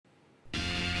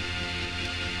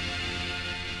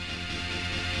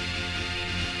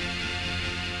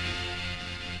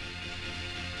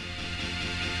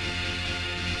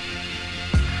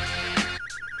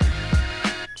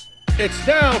It's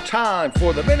now time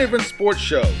for the Main Event Sports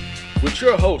Show with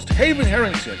your host, Haven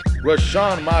Harrington,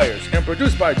 Rashawn Myers, and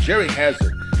produced by Jerry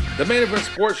Hazard. The Main Event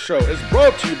Sports Show is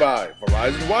brought to you by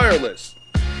Verizon Wireless,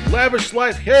 Lavish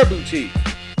Life Hair Boutique,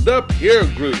 The Peer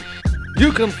Group.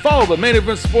 You can follow the Main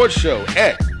Event Sports Show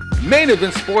at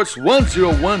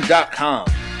maineventsports101.com.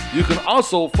 You can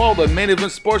also follow the Main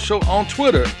Event Sports Show on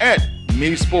Twitter at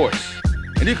MeSports.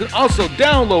 And you can also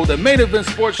download the Main Event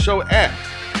Sports Show app.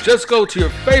 Just go to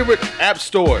your favorite app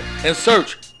store and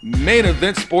search Main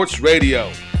Event Sports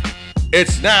Radio.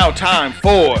 It's now time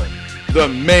for the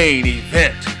main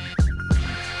event.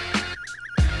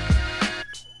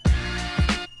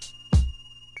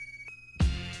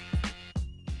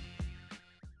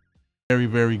 Very,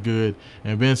 very good.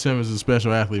 And Ben Simmons is a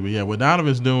special athlete. But, yeah, what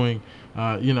Donovan's doing,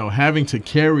 having to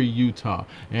carry Utah.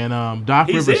 And Doc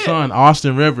Rivers' son,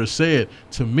 Austin Rivers, said,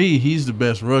 to me, he's the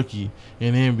best rookie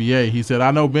in the NBA. He said,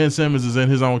 I know Ben Simmons is in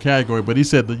his own category, but he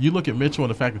said that you look at Mitchell and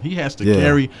the fact that he has to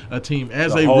carry a team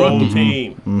as a rookie.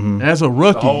 Team. As a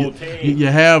rookie. You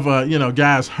have,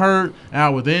 guys hurt,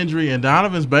 out with injury, and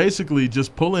Donovan's basically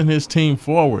just pulling his team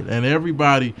forward, and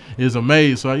everybody is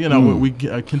amazed. So, we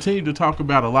continue to talk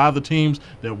about a lot of the teams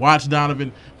that watched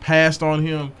Donovan, passed on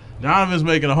him. Donovan's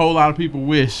making a whole lot of people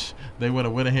wish they would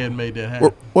have went ahead and made that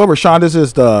happen. Well, Rashawn, this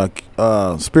is the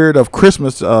spirit of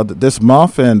Christmas this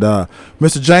month, and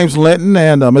Mr. James Linton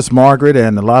and Miss Margaret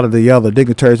and a lot of the other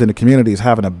dignitaries in the community is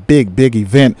having a big, big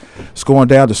event. It's going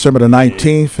down December the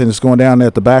 19th, and it's going down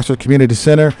at the Baxter Community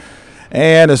Center.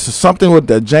 And it's something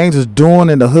that James is doing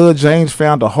in the hood. James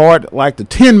found the heart like the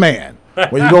Tin Man.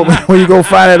 When you go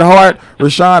find that heart,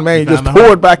 Rashawn, man, you just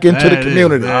pour it back into the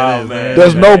community.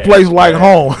 There's no place like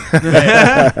home.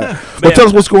 But tell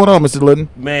us what's going on, Mr. Linton.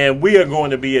 Man, we are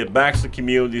going to be at Baxter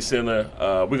Community Center.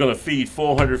 We're going to feed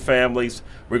 400 families.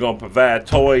 We're going to provide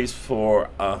toys for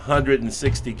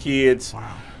 160 kids.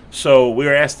 Wow. So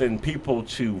we're asking people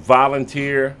to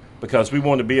volunteer because we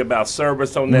want to be about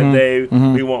service on that day.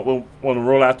 We want to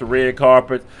roll out the red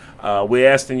carpet. We're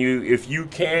asking you if you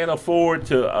can afford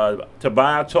to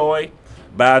buy a toy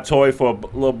for a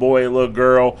little boy, a little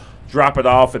girl. Drop it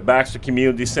off at Baxter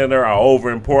Community Center or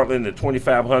over in Portland at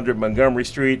 2500 Montgomery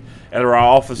Street at our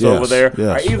office over there.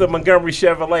 Yes. Or either Montgomery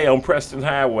Chevrolet on Preston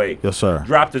Highway. Yes, sir.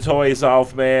 Drop the toys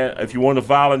off, man. If you want to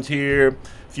volunteer,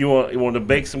 if you want to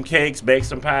bake some cakes, bake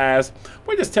some pies,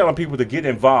 we're just telling people to get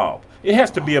involved. It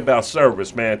has to be about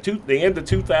service, man. The end of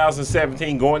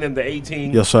 2017, going into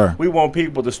 18. Yes, sir. We want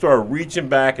people to start reaching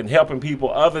back and helping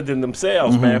people other than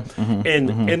themselves, man.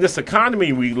 In this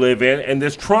economy we live in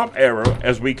this Trump era,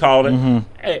 as we call it,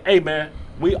 hey, man,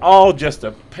 we all just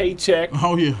a paycheck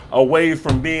away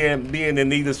from being in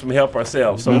need of some help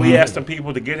ourselves. So we asking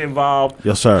people to get involved,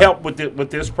 yes, sir. Help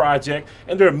with this project.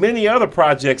 And there are many other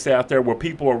projects out there where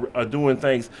people are doing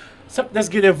things. So let's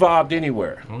get involved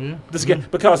anywhere.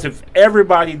 Because if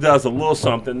everybody does a little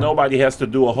something, nobody has to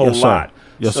do a whole lot.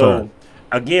 Yes, sir.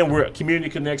 Again, we're at Community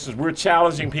Connections. We're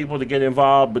challenging people to get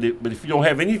involved, but if you don't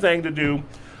have anything to do,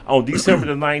 on December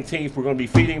the 19th, we're going to be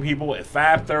feeding people at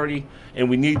 5:30, and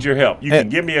we need your help. You can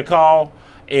give me a call,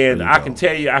 and I can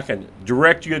tell you, I can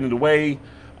direct you in the way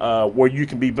where you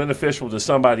can be beneficial to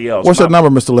somebody else. What's that number,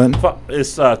 Mr. Linton?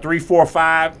 It's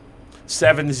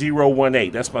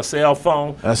 345-7018. That's my cell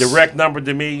phone. Direct number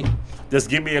to me. Just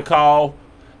give me a call,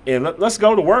 and let's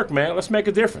go to work, man. Let's make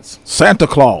a difference. Santa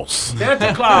Claus.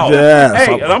 Santa Claus. Yes.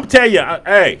 Hey, and I'm telling you,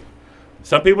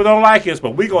 some people don't like us,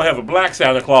 but we're going to have a black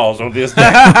Santa Claus on this day.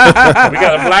 We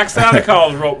got a black Santa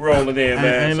Claus rolling in,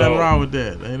 man. Ain't nothing wrong with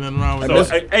that.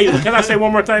 Hey, can I say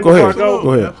one more thing before I go?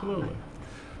 Go ahead. Absolutely.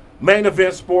 Main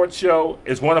Event Sports Show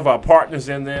is one of our partners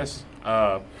in this.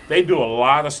 They do a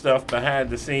lot of stuff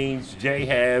behind the scenes. Jay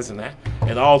has, and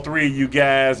all three of you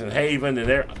guys, and Haven,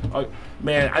 and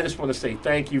man, I just want to say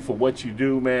thank you for what you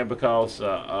do, man, because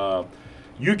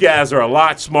you guys are a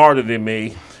lot smarter than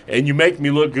me, and you make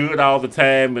me look good all the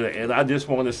time, and I just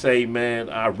want to say, man,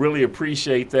 I really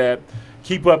appreciate that.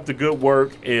 Keep up the good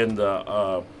work, and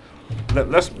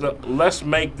let's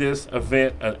make this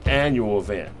event an annual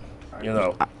event,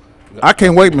 I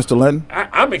can't wait, Mr. Linton.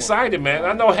 I'm excited, man.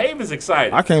 I know Haven's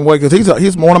excited. I can't wait because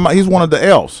he's one of the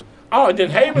elves. Oh, and then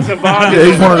Haven's involved.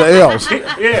 He's one of the elves.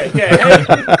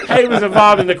 Haven's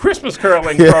involved in the Christmas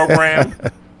caroling program.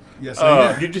 Yes,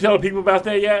 I did you tell the people about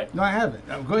that yet? No, I haven't.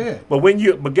 Go ahead. But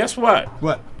guess what?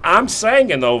 What? I'm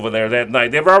singing over there that night.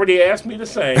 They've already asked me to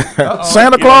sing.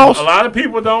 Santa Claus. A lot of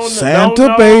people don't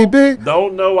Santa baby.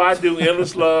 Don't know I do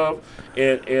Endless Love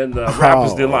and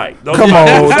Rapper's Delight. Come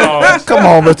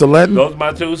on, Mr. Linton. Those are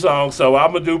my two songs. So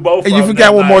I'm gonna do both. And you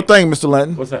forgot one more thing, Mr.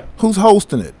 Linton. What's that? Who's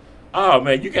hosting it? Oh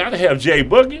man, you gotta have Jay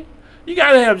Boogie. You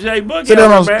gotta have Jay Boogie.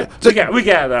 So Man. We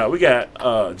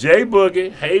got Jay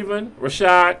Boogie, Haven,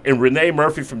 Rashad, and Renee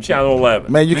Murphy from Channel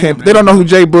 11. Man, you can't. They don't know who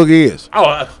Jay Boogie is.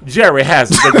 Oh, Jerry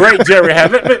Hazard, the great Jerry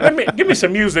Hazard. Let me give me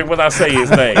some music when I say his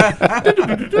name.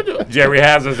 Jerry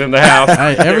Hazard's in the house.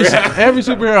 Hey, every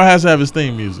superhero has to have his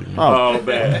theme music. Man. Oh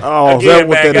man. Oh, is that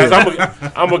what that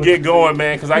is? I'm gonna get going,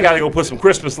 man, because I gotta go put some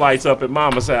Christmas lights up at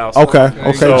Mama's house. Okay,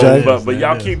 Jay. But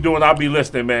y'all keep doing. I'll be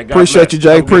listening, man. God Appreciate bless. you, Jay.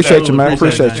 Have a good Appreciate day. you, man.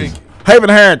 Appreciate Appreciate you. you. Haven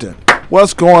Harrington,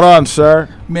 what's going on, sir?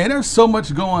 Man, there's so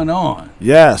much going on.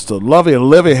 Yes, the lovely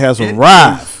Olivia has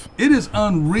arrived. It is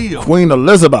unreal Queen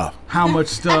Elizabeth. how much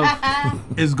stuff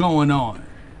is going on.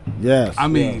 Yes. I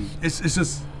mean, it's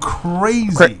just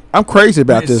crazy. I'm crazy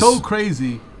about It's this. so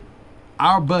crazy.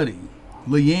 Our buddy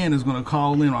Leanne is going to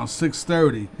call in on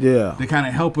 6:30. Yeah. To kind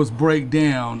of help us break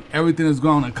down everything that's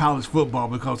going on in college football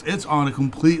because it's on a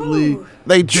completely.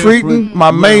 They different treating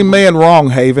my main man wrong,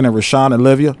 Haven and Rashawn and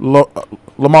Olivia,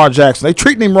 Lamar Jackson. They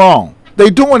treating him wrong. They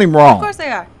doing him wrong. Of course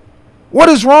they are. What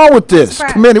is wrong with this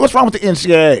Right. committee? What's wrong with the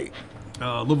NCAA?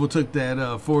 Louisville took that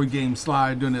 4-game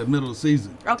slide during the middle of the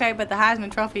season. Okay, but the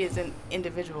Heisman Trophy is an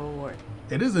individual award.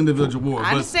 It is individual award.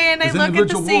 I'm but just saying they it's look at the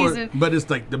individual award, season. but it's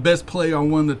like the best player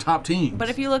on one of the top teams. But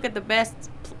if you look at the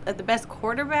best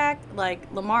quarterback, like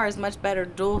Lamar is much better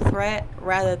dual threat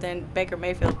rather than Baker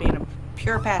Mayfield being a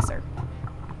pure passer.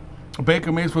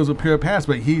 Baker Mayfield's a pure pass,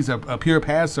 but he's a pure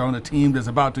passer on a team that's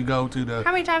about to go to the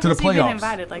How many times to the has he been playoffs.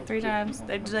 invited? Like 3 times?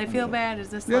 Do they feel bad? Is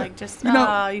this Yeah. like just, You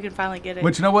know- you can finally get it?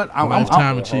 But you know what?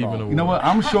 Lifetime achievement award. You know what?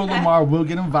 I'm sure Lamar will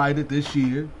get invited this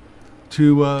year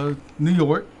to New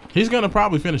York. He's gonna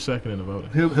probably finish second in the voting.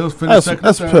 He'll finish second.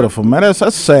 That's third. pitiful, man.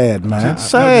 That's sad, man.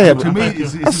 Sad. To me,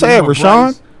 That's sad,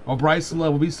 Rashawn. Bryce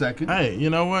Love will be second. Hey, you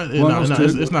know what? One of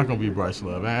those two. It's not going to be Bryce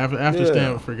Love. After Yeah.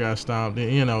 Stanford got stomped,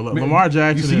 you know, Lamar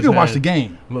Jackson. You didn't watch the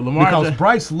game because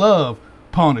Bryce Love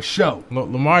put on a show.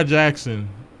 Lamar Jackson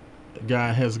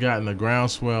has gotten a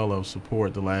groundswell of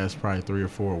support the last probably 3 or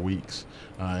 4 weeks,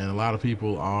 and a lot of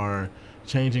people are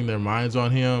changing their minds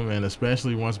on him, and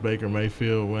especially once Baker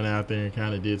Mayfield went out there and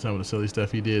kind of did some of the silly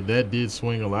stuff he did, that did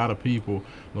swing a lot of people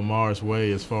Lamar's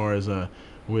way as far as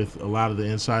with a lot of the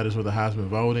insiders with the Heisman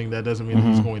voting. That doesn't mean that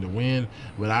he's going to win,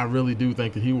 but I really do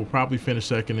think that he will probably finish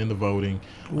second in the voting.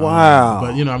 Wow.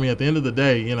 But, you know, I mean, at the end of the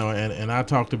day, you know, and I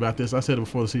talked about this, I said it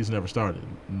before the season ever started.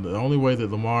 The only way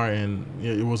that Lamar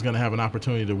it was going to have an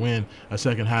opportunity to win a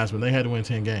second Heisman, they had to win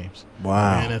 10 games.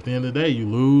 Wow. And at the end of the day, you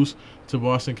lose to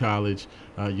Boston College,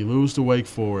 you lose to Wake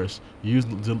Forest, you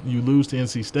lose to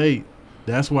NC State.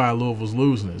 That's why Louisville's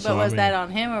losing it. But was that on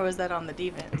him or was that on the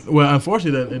defense? Well,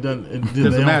 unfortunately, it doesn't.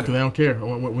 Doesn't matter. They don't care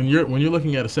when you're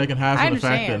looking at a second Heisman. The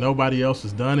fact that nobody else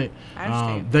has done it, I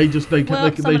understand. they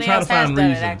try somebody to else has find done it,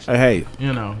 reasons. actually. Hey,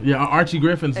 You know, yeah, Archie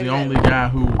Griffin's the only guy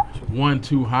who won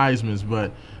 2 Heismans,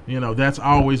 but you know that's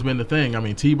always been the thing. I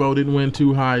mean, Tebow didn't win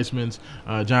 2 Heismans.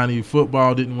 Johnny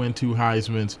Football didn't win 2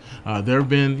 Heismans. There have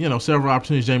been several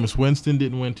opportunities. Jameis Winston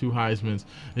didn't win 2 Heismans.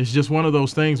 It's just one of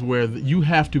those things where you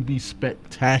have to be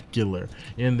spectacular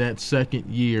in that second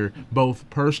year, both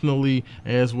personally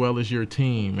as well as your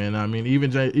team. And I mean,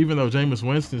 even though Jameis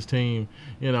Winston's team,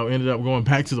 ended up going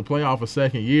back to the playoff a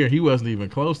second year, he wasn't even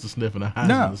close to sniffing a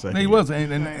Heisman the second he year.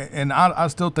 wasn't. And I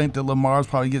still think that Lamar's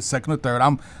probably get second or third.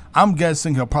 I'm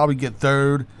guessing he'll probably get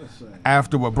third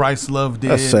after what Bryce Love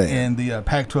did in the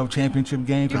Pac-12 championship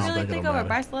game. You really think over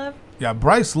Bryce Love? Yeah,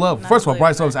 Bryce Love. First of all,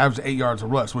 Bryce Love's averaged 8 yards a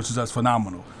rush, which is just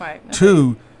phenomenal. Right. Okay.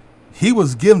 2, he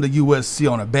was given to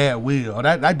USC on a bad wheel.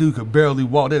 That dude could barely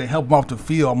walk. They help him off the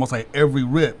field almost like every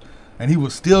rip, and he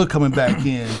was still coming back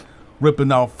in,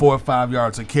 ripping off 4 or 5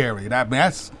 yards a carry.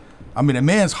 The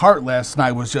man's heart last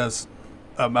night was just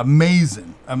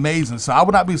amazing. So I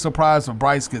would not be surprised if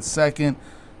Bryce gets second,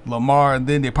 Lamar, and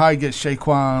then they probably get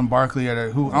Saquon Barkley I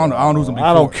don't know who's gonna be.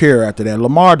 I don't care after that.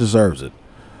 Lamar deserves it.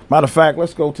 Matter of fact,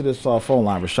 let's go to this phone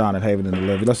line, Rashawn and Haven and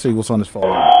Olivia. Let's see what's on this phone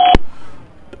line.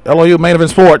 LOU Main Event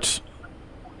Sports.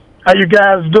 How you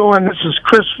guys doing? This is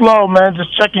Chris Flo, man.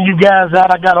 Just checking you guys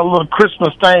out. I got a little Christmas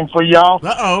thing for y'all.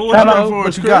 Uh-oh,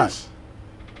 what you got?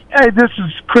 Hey, this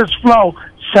is Chris Flo.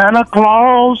 Santa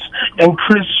Claus and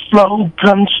Chris Flo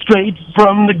come straight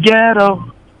from the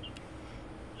ghetto.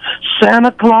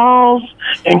 Santa Claus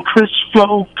and Chris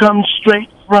Flo come straight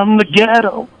from the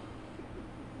ghetto.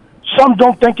 Some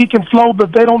don't think he can flow,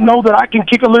 but they don't know that I can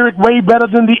kick a lyric way better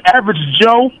than the average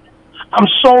Joe. I'm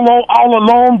solo, all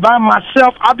alone, by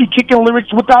myself. I be kicking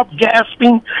lyrics without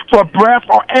gasping for breath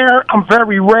or air. I'm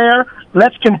very rare.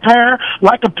 Let's compare.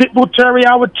 Like a pit bull terrier,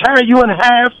 I would tear you in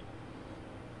half.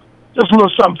 Just a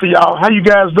little something for y'all. How you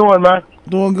guys doing, man?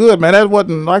 Doing good, man. That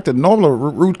wasn't like the normal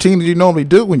routine that you normally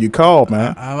do when you call,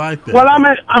 man. I like that. Well,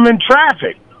 I'm in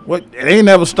traffic. What? It ain't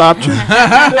never stopped you. It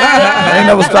ain't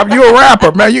never stopped you. You a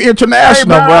rapper, man. You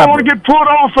international Hey, man, I rapper. don't want to get pulled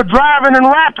over for driving and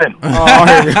rapping. Oh,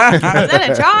 hey. Is that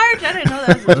a charge? I didn't know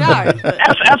that was a charge. But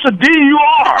That's a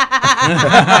DUR.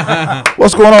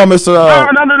 What's going on, Mr.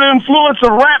 Driving under the influence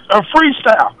of rap or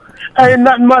freestyle. Hey,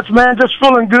 nothing much, man. Just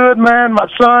feeling good, man. My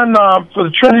son for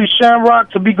the Trinity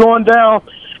Shamrocks will be going down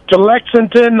to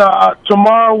Lexington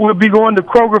tomorrow. We'll be going to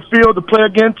Kroger Field to play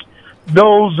against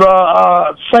those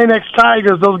St. X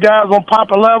Tigers, those guys on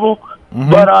Papa level.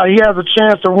 But he has a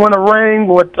chance to win a ring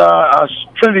with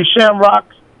Trinity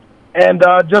Shamrocks. And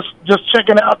just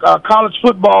checking out college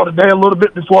football today a little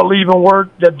bit before leaving work.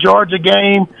 That Georgia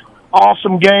game,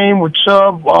 awesome game with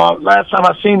Chubb. Last time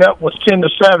I seen that was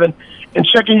 10-7. And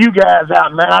checking you guys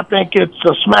out, man. I think it's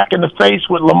a smack in the face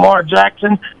with Lamar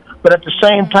Jackson. But at the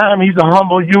same time, he's a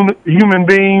humble human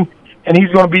being. And he's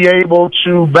going to be able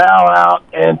to bow out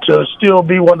and to still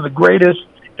be one of the greatest,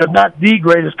 if not the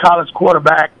greatest, college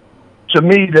quarterback to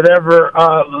me that ever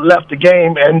left the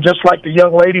game. And just like the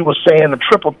young lady was saying, a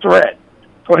triple threat.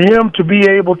 For him to be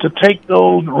able to take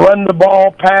those, run the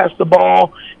ball, pass the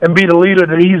ball, and be the leader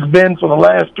that he's been for the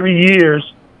last 3 years,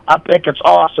 I think it's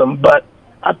awesome. But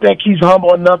I think he's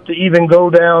humble enough to even go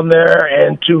down there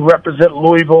and to represent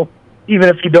Louisville, even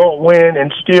if you don't win,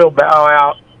 and still bow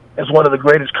out as one of the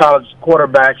greatest college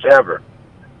quarterbacks ever.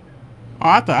 Oh,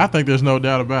 I think there's no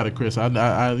doubt about it, Chris. Coach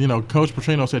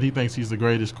Petrino said he thinks he's the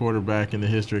greatest quarterback in the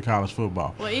history of college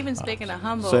football. well, even speaking of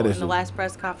humble, said in it. the last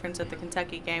press conference at the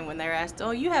Kentucky game when they were asked, "Oh,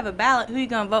 you have a ballot. Who you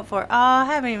gonna vote for?" "Oh, I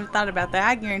haven't even thought about that."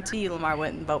 I guarantee you, Lamar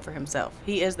wouldn't vote for himself.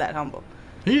 He is that humble.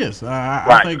 He is. I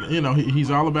Right. think,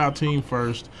 he's all about team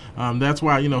first. That's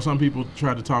why, some people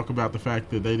try to talk about the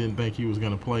fact that they didn't think he was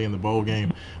going to play in the bowl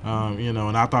game,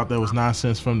 and I thought that was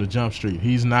nonsense from the jump street.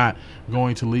 He's not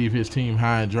going to leave his team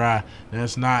high and dry.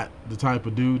 That's not the type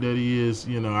of dude that he is.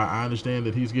 I understand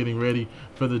that he's getting ready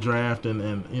for the draft, and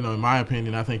in my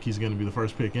opinion, I think he's going to be the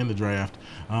first pick in the draft.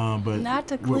 But Not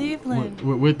to Cleveland.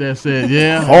 With that said,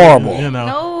 yeah. Horrible.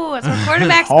 No, that's where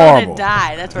quarterbacks go Horrible. to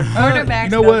die. That's where quarterbacks You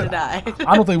know go what? to die.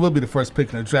 I don't think we'll be the first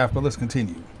pick in the draft, but let's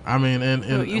continue. I mean, and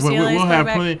Who, UCLA's we'll have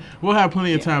quarterback?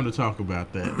 plenty of time to talk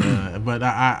about that. But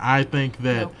I think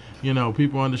that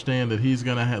people understand that he's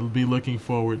going to be looking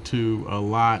forward to a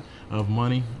lot of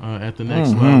money at the next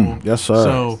level. Yes, sir.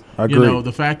 So I agree.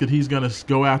 the fact that he's going to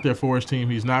go out there for his team,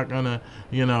 he's not going to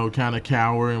kind of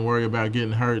cower and worry about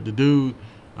getting hurt. The dude.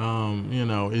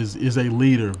 Is a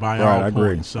leader by all I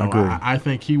agree. points. So I agree. I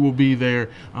think he will be there.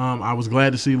 I was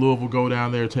glad to see Louisville go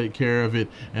down there, take care of it,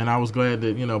 and I was glad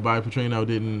that Bobby Petrino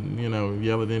didn't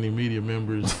yell at any media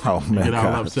members Oh, and man, get all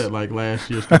God. upset like last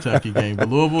year's Kentucky game. But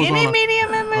Louisville's Any on a, media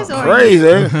members or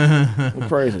Crazy.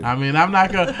 Crazy. I mean, I'm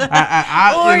not gonna. Or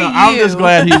I'm just you.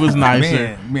 glad he was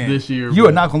nicer Man, this year. You but-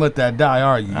 are not gonna let that die,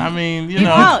 are you? I mean, You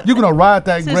won't. You're gonna ride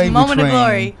that It's his gravy moment train of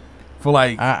glory. for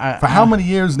I- how many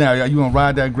years now? Are you gonna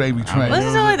ride that gravy train? Well, this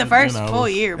is only the first You know, full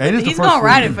year, it but is the he's first gonna full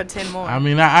ride year. it for 10 more. I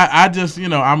mean, I just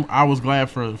I was glad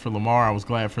for Lamar. I was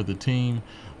glad for the team.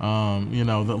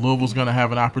 That Louisville's going to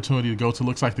have an opportunity to go to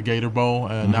looks like the Gator Bowl,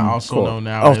 now also Cool. known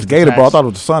now Oh, as it's the Gator Bowl. I Tax- thought it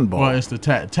was the Sun Bowl. Well, it's the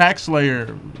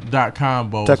TaxSlayer.com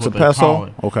Bowl. Texas is what they Peso? call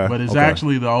it. Okay, But it's okay.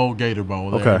 actually the old Gator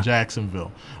Bowl there in Okay.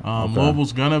 Jacksonville.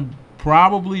 Louisville's going to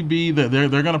probably be they're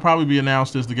going to probably be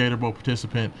announced as the Gator Bowl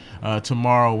participant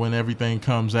tomorrow when everything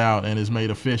comes out and is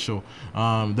made official.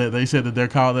 They said that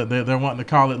they're wanting to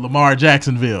call it Lamar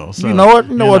Jacksonville. So You know what?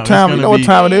 You know what it's time? gonna You know what be-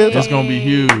 time it is? It's going to be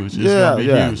huge. It's Yeah, going to be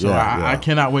yeah, huge. So yeah. I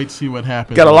cannot wait to see what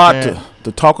happens. Got a with lot that.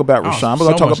 to talk about, Oh, Rashawn. so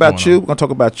We're gonna talk much about going you. on. We're gonna talk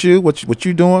about you. What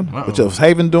you doing? Uh-oh. What's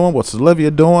Haven doing? What's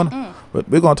Olivia doing? But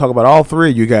we're gonna talk about all three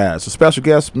of you guys. A special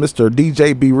guest, Mr.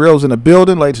 DJ B Real's in the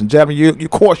building, ladies and gentlemen. You of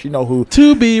course you know who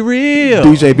To be real.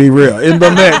 DJ B Real in the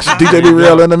mix. DJ B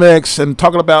Real in the mix, and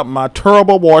talking about my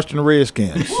terrible Washington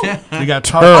Redskins, We got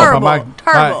Terrible.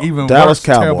 even Dallas worse,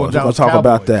 terrible Cowboys. We're gonna Dallas talk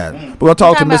about Cowboys. that. We're gonna talk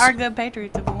Talk to about Miss. our good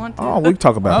Patriots if we want to. Oh, we can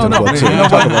talk about Oh them. no, boys, man, too. you know We'll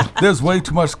talk what? about- There's way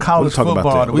too much we'll college talk football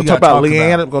about that. that We'll we talk got about to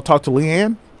Leanne. about. We're gonna talk to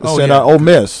Leanne. Oh, Said yeah. Ole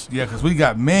Miss. Yeah, because we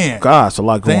got God, it's a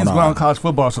lot going things going on in on. college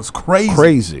football, so it's crazy.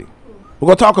 Crazy. We're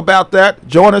going to talk about that.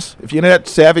 Join us. If you're internet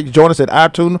savvy, join us at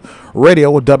iTunes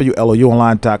Radio or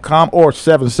WLOUonline.com or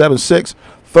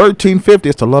 776-1350.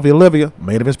 It's to Love You Olivia,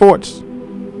 Made in Sports.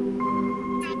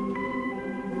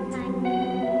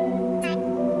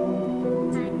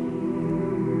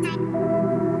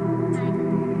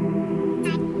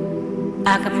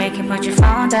 I can make you put your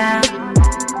phone down.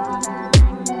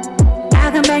 I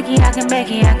can make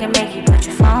you put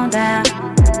your phone down.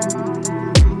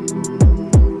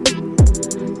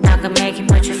 I can make you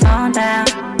put your phone down.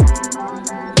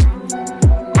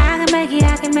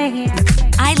 I can make you.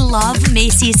 I love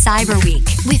Macy's Cyber Week.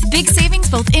 With big savings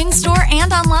both in-store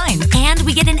and online. And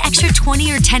we get an extra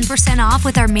 20 or 10% off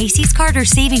with our Macy's card or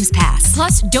savings pass.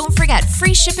 Plus, don't forget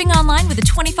free shipping online with a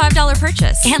 $25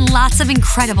 purchase. And lots of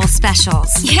incredible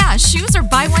specials. Yeah, shoes are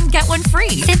buy one, get one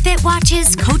free. Fitbit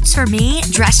watches, coats for me,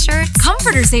 dress shirts.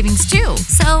 Comforter savings too.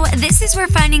 So this is where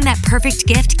finding that perfect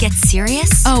gift gets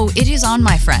serious? Oh, it is on,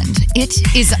 my friend.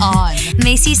 It is on.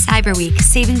 Macy's Cyber Week.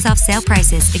 Savings off sale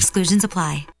prices. Exclusions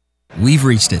apply. We've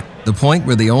reached it, the point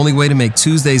where the only way to make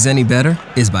Tuesdays any better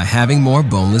is by having more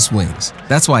boneless wings.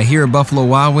 That's why here at Buffalo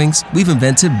Wild Wings, we've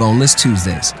invented Boneless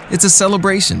Tuesdays. It's a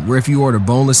celebration where if you order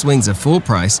boneless wings at full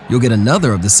price, you'll get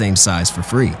another of the same size for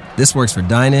free. This works for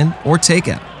dine-in or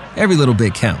takeout. Every little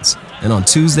bit counts. And on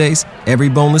Tuesdays, every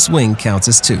boneless wing counts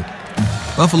as two.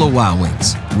 Buffalo Wild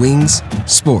Wings. Wings,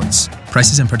 sports.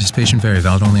 Prices and participation vary.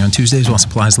 Valid only on Tuesdays while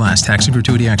supplies last. Tax and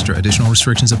gratuity extra. Additional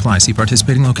restrictions apply. See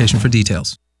participating location for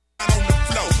details.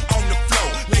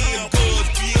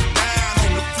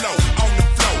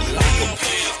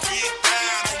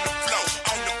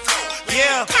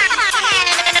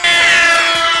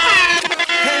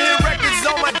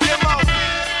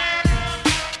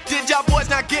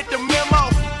 Get the memo.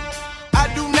 I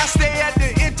do not stay at the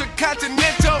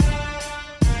Intercontinental,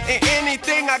 and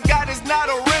anything I got is not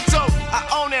a rental. I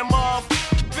own that mom.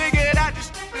 Figured I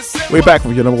just. We're back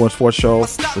with your number one sports show.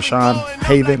 Rashawn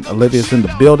Haven, Olivia's in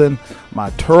the building. My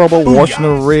terrible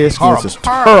Washington Redskins is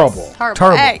terrible.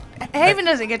 Terrible. Hey, Haven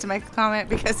doesn't get to make a comment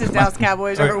because his Dallas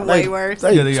Cowboys are way worse.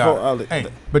 Yeah, they are. Hey,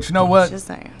 but you know what? Just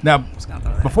saying. Now,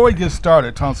 before we get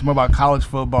started, talking some more about college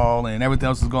football and everything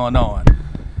else that's going on,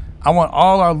 I want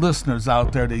all our listeners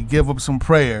out there to give up some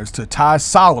prayers to Ty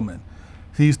Solomon.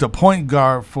 He's the point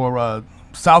guard for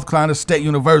South Carolina State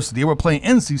University. They were playing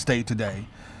NC State today,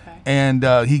 and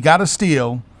he got a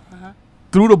steal,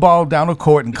 threw the ball down the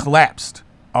court, and collapsed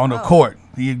on the court.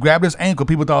 He grabbed his ankle.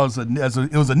 People thought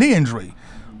it was a knee injury,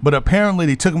 but apparently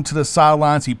they took him to the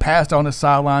sidelines. He passed on the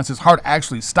sidelines. His heart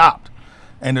actually stopped,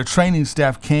 and the training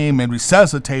staff came and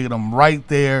resuscitated him right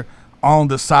there on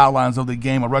the sidelines of the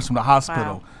game and rushed him to the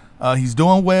hospital. Wow. He's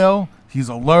doing well. He's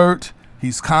alert.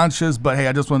 He's conscious. But hey,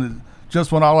 I just want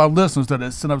all our listeners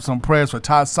to send up some prayers for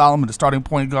Ty Solomon, the starting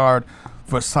point guard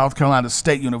for South Carolina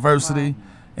State University,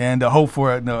 and hope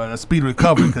for a speedy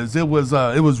recovery because it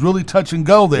was really touch and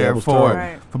go there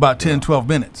for about 10, 12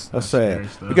 minutes. That's sad.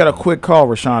 We got a quick call,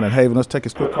 Rashawn and Haven. Let's take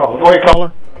this quick call. Go ahead,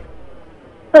 caller.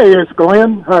 Hey, it's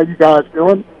Glenn. How you guys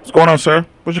doing? What's going on, sir?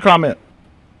 What's your comment?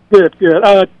 Good.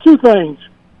 Two things.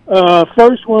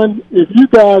 First one, if you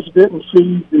guys didn't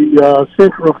see the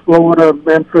Central Florida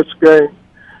Memphis game,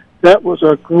 that was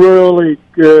a really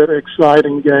good,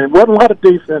 exciting game. Wasn't a lot of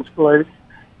defense played.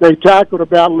 They tackled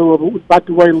about Louisville, about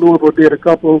the way Louisville did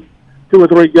 2 or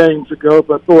 3 games ago,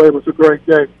 but boy, it was a great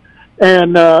game.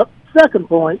 And second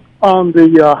point on the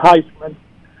Heisman,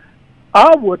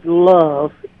 I would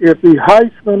love if the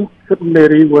Heisman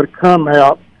committee would come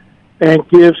out and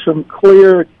give some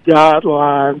clear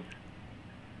guidelines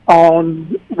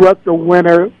on what the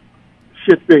winner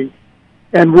should be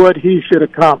and what he should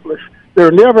accomplish.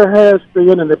 There never has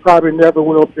been, and there probably never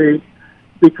will be,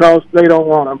 because they don't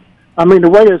want him. I mean, the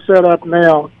way it's set up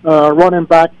now, running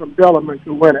back from Bellarmine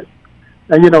to win it.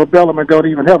 And, Bellarmine don't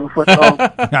even have a football.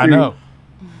 I know.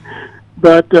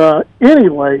 But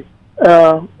anyway,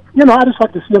 I just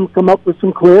like to see them come up with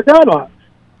some clear guidelines.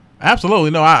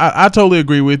 Absolutely. No, I totally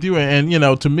agree with you.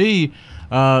 And to me,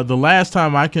 the last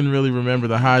time I can really remember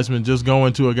the Heisman just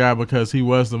going to a guy because he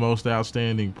was the most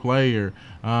outstanding player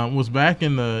was back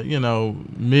in the,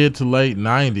 mid to late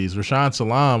 90s. Rashaan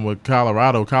Salam with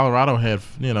Colorado. Colorado had,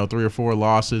 3 or 4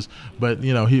 losses, but,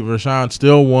 Rashaan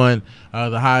still won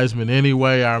the Heisman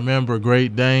anyway. I remember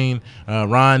Great Dane,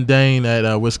 Ron Dane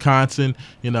at Wisconsin.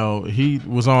 He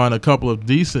was on a couple of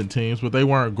decent teams, but they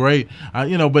weren't great.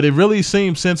 But it really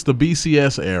seemed since the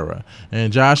BCS era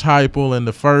and Josh Heupel and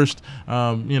the first,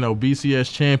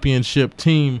 BCS championship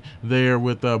team there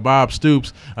with Bob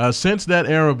Stoops, since that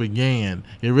era began,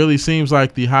 it really seems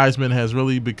like the Heisman has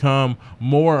really become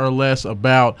more or less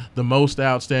about the most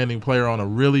outstanding player on a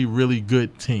really, really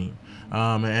good team.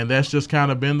 And that's just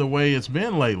kind of been the way it's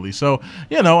been lately. So,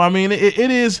 it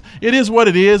is what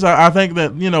it is. I think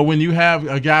that, when you have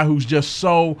a guy who's just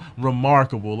so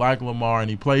remarkable like Lamar and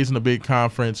he plays in a big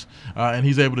conference and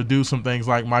he's able to do some things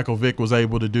like Michael Vick was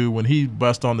able to do when he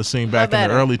bust on the scene back in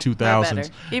the early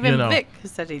 2000s. Even Vick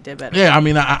said he did better. Yeah,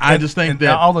 I just think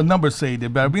that all the numbers say he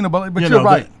did better. But you're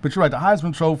right. But you're right. The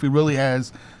Heisman Trophy really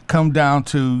has come down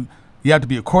to you have to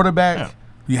be a quarterback,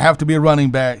 you have to be a running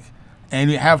back, and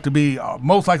you have to be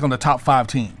most likely on the top 5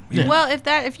 team. Yeah. Well,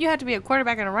 if you have to be a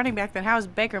quarterback and a running back, then how is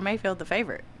Baker Mayfield the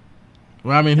favorite?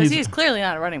 Well, I mean, he's clearly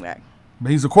not a running back.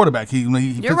 But he's a quarterback. He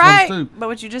You're right. But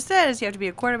what you just said is you have to be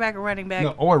a quarterback or running back.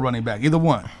 No, or a running back, either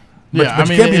one. Yeah, but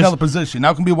it can't be another position.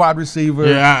 Now it can be a wide receiver.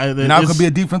 Yeah, now it can be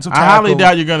a defensive tackle. I highly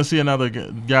doubt you're going to see another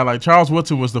guy like Charles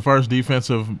Woodson was the first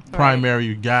defensive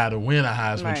primary guy to win a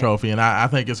Heisman Trophy, and I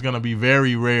think it's going to be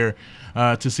very rare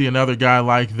to see another guy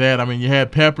like that. I mean, you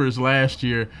had Peppers last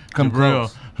year,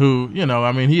 Jabril, who,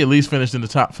 he at least finished in the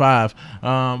top 5.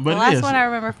 But the last one I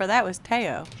remember for that was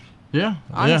Teo. Yeah,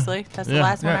 honestly, that's the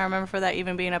last one I remember for that,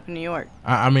 even being up in New York.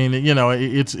 I mean,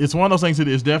 it's one of those things that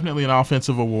is definitely an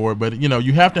offensive award, but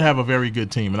you have to have a very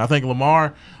good team, and I think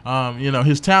Lamar,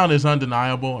 his talent is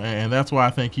undeniable, and that's why I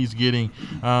think he's getting,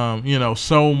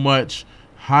 so much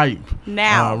hype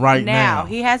now.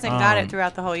 He hasn't got it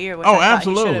throughout the whole year, which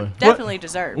absolutely. He should have definitely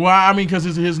deserved. Well, I mean, because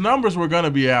his numbers were going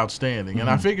to be outstanding, and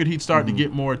I figured he'd start to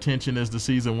get more attention as the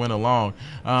season went along.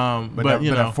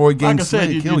 But 4 games, like I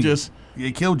said, you just.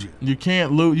 It killed you. You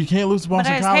can't lose. You can't lose to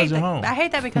Boston College at home. I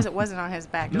hate that because it wasn't on his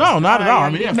back. No, not at all. I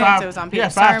mean, it was on Peter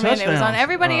Sermon. It was on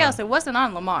everybody else. It wasn't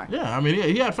on Lamar. Yeah, I mean,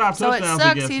 he had 5 so touchdowns. So it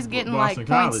sucks. Against He's getting Boston points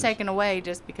College. taken away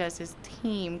just because his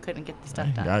team couldn't get the stuff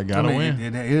done. Gotta win.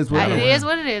 It is what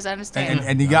it is. I understand.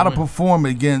 And you got to perform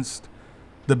against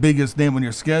the biggest name on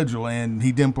your schedule, and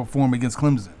he didn't perform against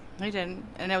Clemson. He didn't,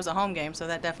 and it was a home game, so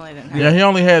that definitely didn't happen. Yeah, he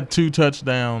only had 2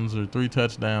 touchdowns or 3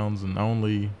 touchdowns, and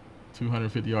only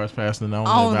 250 yards passing and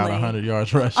only about 100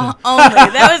 yards rushing. Only.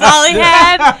 That was all he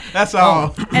had. That's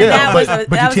all. And that was a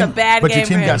bad game for him, But your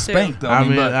team got spanked, though.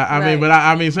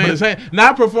 I mean, saying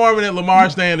not performing at Lamar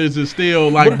standards is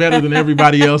still like better than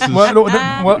everybody else's.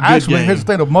 Actually, here's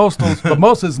the thing: most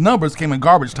of his numbers came in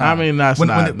garbage time. I mean,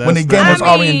 when the game was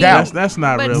already in doubt. That's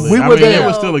not really. It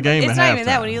was still a game. It's not even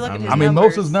that when you look at his numbers. I mean,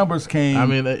 most of his numbers came.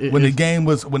 when the game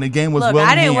was Look,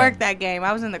 I didn't work that game.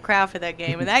 I was in the crowd for that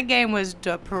game, and that game was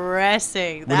depressing.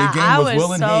 When the game was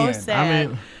well in hand. Sad. I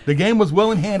mean, the game was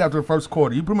well in hand after the first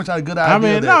quarter. You pretty much had a good idea. I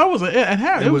mean,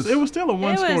 it was still a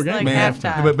one-score game. Like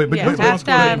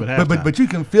halftime. But you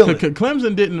can feel it.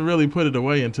 Clemson didn't really put it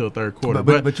away until third quarter.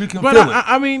 But you can feel it.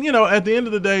 I mean, at the end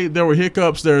of the day, there were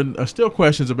hiccups. There are still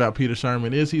questions about Peter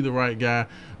Sermon. Is he the right guy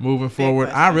moving forward?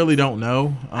 I really don't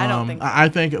know. I don't think so. I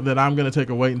think that I'm going to take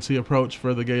a wait-and-see approach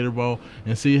for the Gator Bowl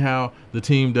and see how the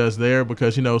team does there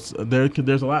because,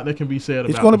 there's a lot that can be said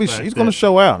about He's going to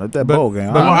show out at that bowl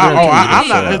game.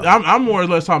 I'm more or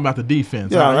less talking about the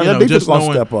defense. Yeah, that defense going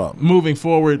to step up. Moving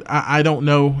forward, I don't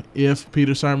know if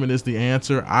Peter Sermon is the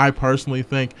answer. I personally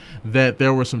think that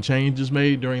there were some changes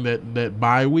made during that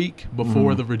bye week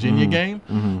before the Virginia game.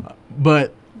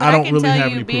 But I don't really have any proof to that. I can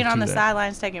tell you, being on the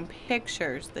sidelines taking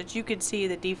pictures, that you could see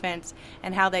the defense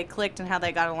and how they clicked and how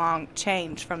they got along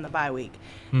change from the bye week.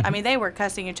 I mean, they were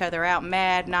cussing each other out,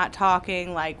 mad, not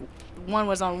talking, like one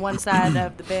was on one side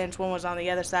of the bench, one was on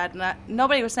the other side.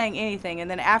 Nobody was saying anything.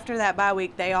 And then after that bye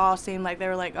week, they all seemed like they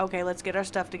were like, okay, let's get our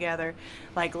stuff together.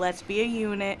 Like, let's be a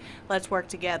unit. Let's work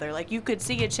together. Like, you could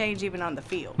see a change even on the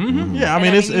field. Yeah, I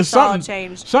mean, it's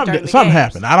something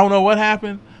happened. I don't know what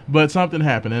happened, but something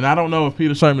happened. And I don't know if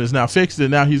Peter Sermon is now fixed it.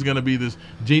 Now he's going to be this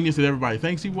genius that everybody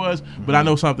thinks he was, but I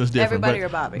know something's different. Everybody or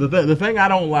Bobby. The thing I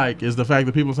don't like is the fact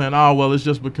that people are saying, oh, well, it's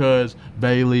just because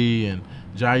Bailey and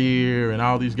Jair and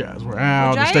all these guys were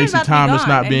out, and Stacey Thomas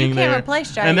not being there.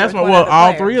 And that's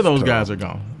all 3 of those guys are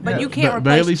gone. But you can't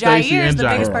replace Bailey, Stacey, Jair and is the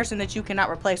biggest person that you cannot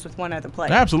replace with one other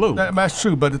player. Absolutely. That's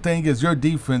true, but the thing is, your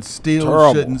defense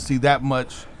still shouldn't see that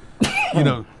much.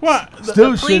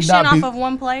 Still should not off be of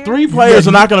one player. 3 players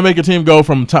are not going to make a team go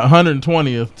from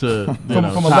 120th to from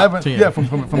top 11th. 10. Yeah, from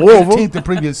 18th the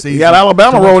previous season. You got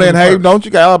Alabama rolled in, hey, don't you?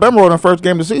 Got Alabama rolled in first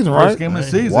game of the season, right? First game of the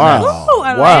season. Wow. Ooh,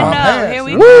 wow. Here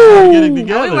we go. Get it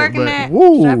together. Are we working that?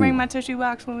 Should I bring my tissue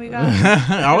box when we go?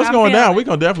 It's going down. We're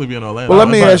going to definitely be in Orlando. Well,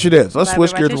 let me ask you this. Let's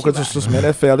switch gears because it's just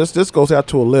NFL. This goes out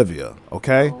to Olivia,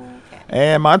 okay?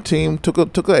 And my team took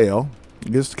a L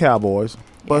against the Cowboys.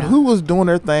 But who was doing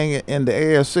their thing in the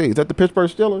AFC? Is that the Pittsburgh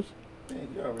Steelers?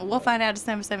 We'll find out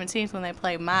December 17th when they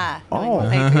play my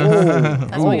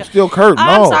still Kurt.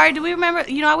 I'm sorry. Do we remember?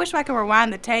 I wish I could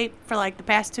rewind the tape for like the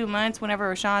past 2 months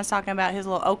whenever Rashawn's talking about his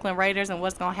little Oakland Raiders and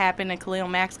what's going to happen and Khalil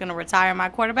Mack's going to retire my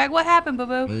quarterback. What happened,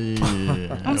 boo-boo?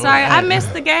 Yeah. I'm sorry. I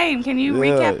missed the game. Can you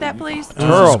recap that, please?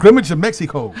 Scrimmage in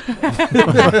Mexico.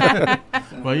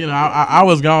 Well, I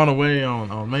was gone away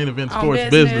on main event sports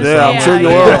business. Yeah, I'm sure you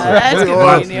were.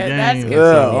 That's convenient.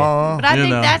 But I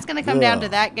think that's going to come down to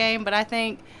that game. But I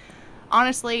think,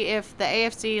 honestly, if the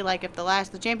AFC, like if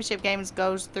the championship games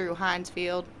goes through Heinz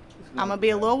Field, I'm going to be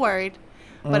a little worried.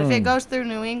 But if it goes through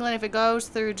New England, if it goes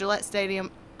through Gillette Stadium,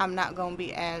 I'm not going to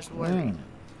be as worried.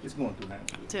 It's going through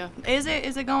Heinz Field. Is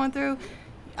it going through?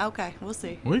 Okay, we'll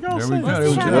see. We gonna There see. we go. Let's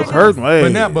see how That's that hurt.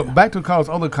 goes. Hey. But back to Carl's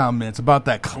other comments about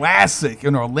that classic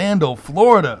in Orlando,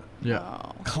 Florida. Yeah.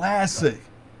 Classic.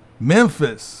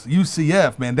 Memphis,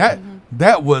 UCF, man,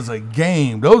 that was a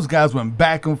game. Those guys went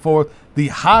back and forth. The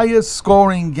highest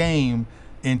scoring game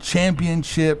in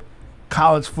championship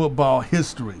college football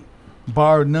history,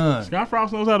 bar none. Scott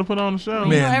Frost knows how to put on the show.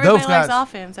 Man, Everybody those likes guys,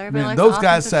 offense. Everybody likes those the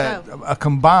guys offensive had show. a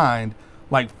combined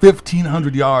like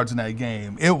 1,500 yards in that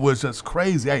game. It was just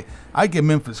crazy. Hey, I give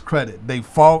Memphis credit. They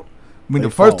fought. I mean, They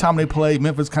the first fought. time they played,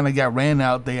 Memphis kind of got ran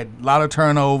out. They had a lot of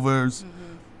turnovers.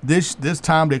 This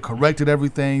time they corrected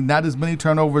everything. Not as many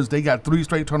turnovers. They got 3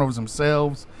 straight turnovers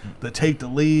themselves to take the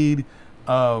lead.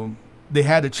 They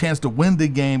had a chance to win the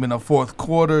game in the fourth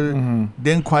quarter.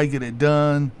 Didn't quite get it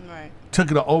done. Right.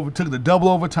 Took it to double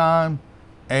overtime.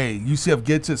 Hey, UCF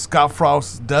gets it. Scott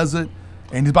Frost does it,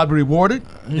 and he's about to be rewarded.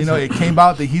 You know, it came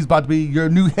out that he's about to be your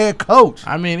new head coach.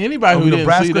 I mean, anybody Of who the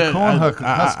didn't see Nebraska that,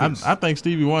 Cornhuskers. I think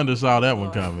Stevie Wonder saw that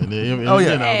one coming. Oh,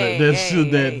 yeah.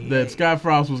 That Scott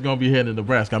Frost was going to be heading to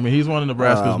Nebraska. I mean, he's one of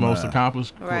Nebraska's most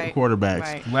accomplished quarterbacks.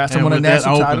 Right. Last time And won a with that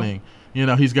national title. opening, you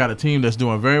know, he's got a team that's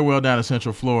doing very well down in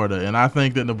Central Florida, and I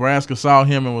think that Nebraska saw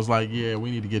him and was like, "Yeah,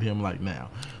 we need to get him like now."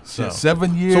 So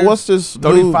 7 years. So what's this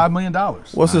 $35 million.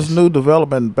 What's this new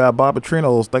development about Bobby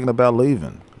Trino's thinking about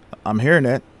leaving? I'm hearing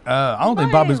that. I don't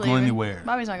think Bobby's going anywhere.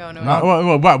 Bobby's not going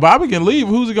anywhere. Well, Bobby can leave.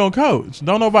 Who's he gonna coach?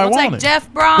 Don't nobody We'll want take it.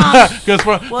 Jeff Brom. Because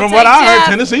from We'll what take I heard, Jeff.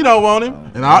 Tennessee don't want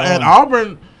him, and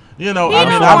Auburn. You know, He I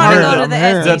mean, don't I've wanna heard go to the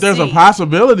that there's a SEC.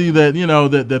 possibility that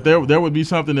that there would be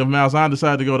something if Malzahn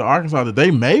decided to go to Arkansas that they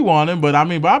may want him. But I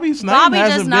mean, Bobby's name Bobby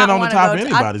hasn't does not been on the want to top go of to.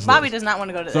 anybody's Bobby list. does not want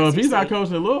to go to the So if SEC. he's not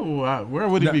coaching at Louisville, where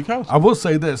would he be coaching? I will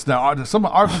say this. Now, some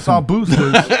Arkansas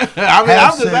boosters. I mean,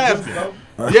 I'm just asking.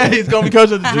 Yeah, he's gonna be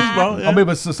coaching at the Juice Bowl. Yeah. I mean,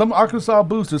 but some Arkansas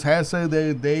boosters have said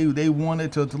they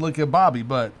wanted to look at Bobby,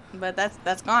 but But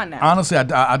that's gone now. honestly, I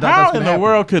doubt that's How gonna in the happen.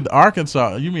 world could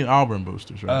Arkansas? You mean Auburn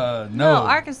boosters, right? No,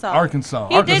 Arkansas. Arkansas.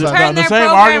 He did Arkansas. turn The their same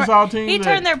program. Arkansas team He that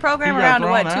turned their program he got around in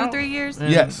what, thrown out? 2-3 years?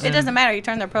 Yes. It doesn't matter. You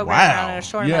turned their program Wow. around in a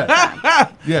short amount of time.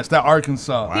 Yes, that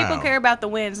Arkansas. People care about the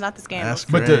wins, not the scandals.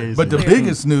 That's crazy. But the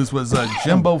biggest news was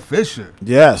Jimbo Fisher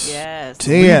Yes. Yes.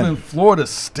 10. leaving Florida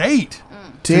State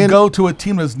to 10. go to a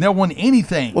team that's never won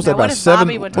anything. What's Now, that what about if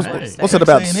Bobby 7? went to Florida State? What's that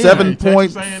about Texas A&M.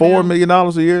 $7.4 million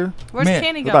a year? Where's Man,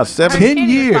 Kenny going? about 7 I heard 10 Kenny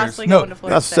was years. possibly No, going to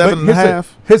Florida about State. 7 and a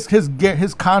half.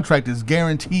 His contract is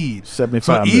guaranteed.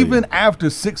 75 So even million. after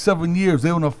 6-7 years,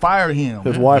 they want to fire him.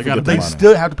 His wife gotta will get They the money.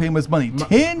 still have to pay him his money.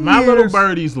 10 My years, little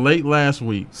birdies late last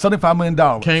week $75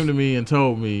 million. came to me and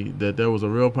told me that there was a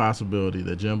real possibility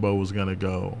that Jimbo was going to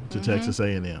go to Texas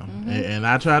A&M. And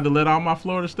I tried to let all my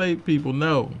Florida State people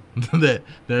know that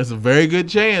there's a very good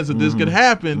chance that this could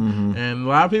happen. And a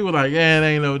lot of people are like, yeah, it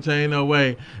ain't no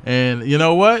way. And you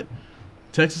know what?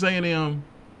 Texas A&M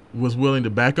was willing to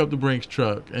back up the Brinks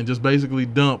truck and just basically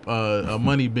dump a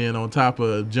money bin on top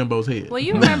of Jimbo's head. Well,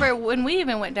 you remember when we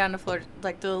even went down to Florida,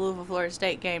 like the Louisville Florida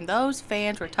State game, those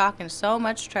fans were talking so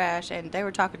much trash and they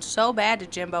were talking so bad to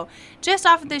Jimbo. Just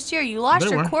off of this year, you lost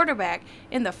They your were. quarterback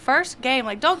in the first game.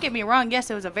 Like, don't get me wrong. Yes,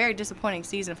 it was a very disappointing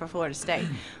season for Florida State.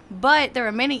 But there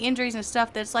were many injuries and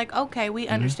stuff that's like, okay, we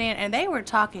understand. And they were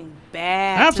talking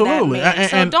bad Absolutely. to that man.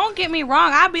 So And- don't get me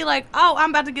wrong. I'd be like, oh, I'm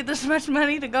about to get this much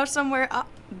money to go somewhere.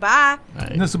 Bye.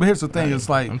 Hey, No, so but here's the thing. Hey, It's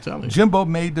like I'm telling you. Jimbo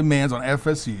made demands on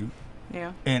FSU,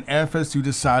 Yeah. and FSU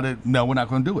decided, no, we're not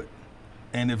going to do it.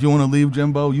 And if you want to leave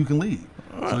Jimbo, you can leave.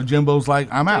 So Jimbo's like,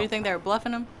 I'm Do out. you think they were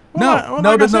bluffing him? No, like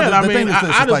I the said, I thing mean, is this,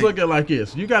 I just like- look at it like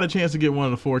this. You got a chance to get one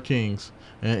of the 4 kings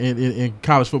in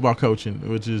college football coaching,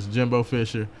 which is Jimbo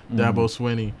Fisher, Dabo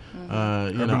Swinney,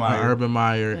 Urban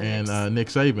Meyer, and Nick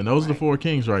Saban. Those are the 4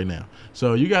 kings right now.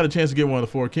 So you got a chance to get one of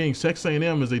the 4 kings. Texas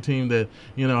A&M is a team that,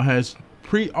 has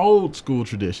pre-old school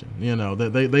tradition.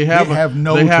 That they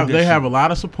have a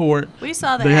lot of support. We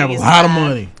saw the They have a Aggies lot of live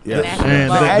money. in And National The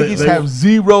Football. Aggies have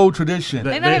zero tradition.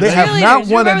 They don't They have have cheerleaders. not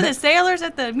You won remember a the Sailors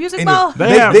at the music and ball?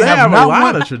 They have a not lot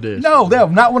won- of tradition. No, they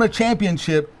have not won a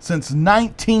championship since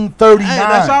 1939. Hey,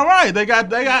 that's all right. They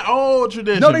got old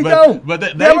tradition. No, they but, don't. But they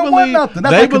haven't won believe nothing.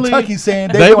 That's they like believe, Kentucky saying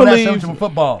they they won that believe championship in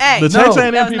football. Hey, the Texas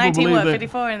A&M that was people 19, believe what, that.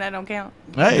 54, and that don't count.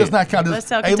 Hey, It does not count. Let's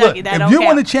tell Hey, Kentucky look, that if don't you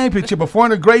won count. a championship before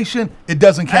integration, it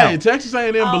doesn't count. Hey, Texas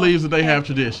A&M believes that they have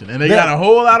tradition, and they They- got a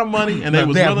whole lot of money, and they They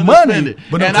was have willing money, to spend it.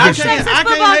 but no and tradition. Texas I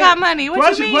football can't got money. What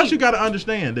plus you mean? Plus, you got to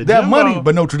understand that They have Jimbo, money,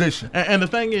 but no tradition. And the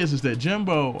thing is that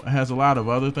Jimbo has a lot of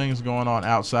other things going on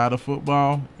outside of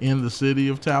football in the city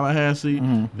of Tallahassee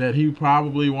that he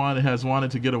probably has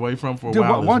wanted to get away from for a Dude,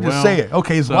 while why as don't you well. say it?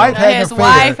 Okay, his So- wife had an His affair.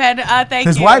 wife had, thank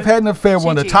His you. wife had an affair with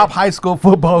one of the She top cheated. high school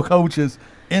football coaches.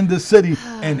 in the city,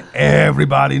 and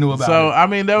everybody knew about it. So I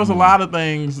mean, there was a lot of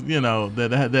things,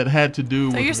 that had to do.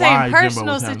 So with you're saying why Jimbo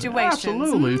personal was having- situations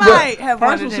Absolutely, might have personal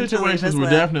wanted him to leave situations as were well.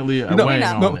 definitely weighing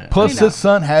on that. Plus, his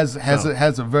son has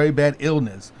a very bad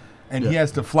illness, and he Yeah.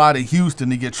 has to fly to Houston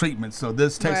to get treatment. So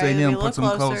this Texas Right, A&M it'll be a puts him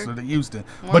little closer closer. to Houston.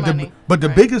 More money. But the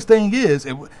biggest thing is,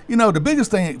 the biggest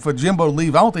thing for Jimbo to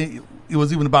leave, I don't think it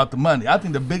was even about the money. I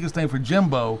think the biggest thing for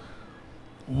Jimbo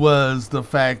was the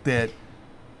fact that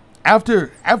after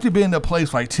being in a place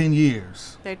for like 10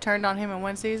 years, They turned on him in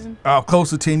one season. close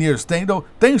to 10 years,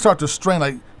 things start to strain.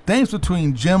 Like things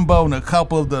between Jimbo and a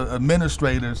couple of the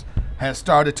administrators has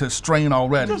started to strain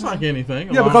already. Just like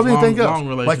anything. Yeah, because anything long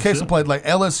else. Like case in point, like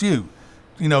LSU.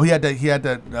 He had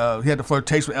the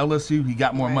flirtation with LSU. He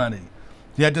got more money.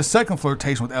 He had the second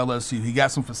flirtation with LSU. He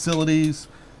got some facilities,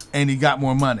 and he got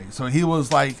more money. So he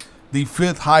was like the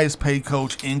 5th highest paid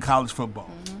coach in college football.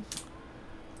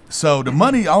 So the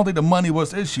money, I don't think the money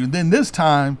was the issue. And then this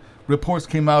time, reports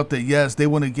came out that yes, they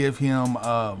want to give him.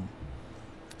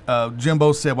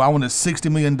 Jimbo said, "Well, I want a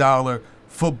 $60 million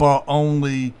football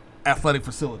only athletic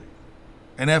facility."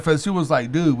 And FSU was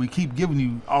like, "Dude, we keep giving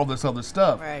you all this other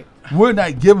stuff. Right. We're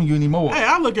not giving you anymore." Hey,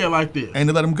 I look at it like this. And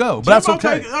they let him go. But Jimbo that's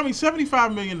okay.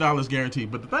 $75 million guaranteed.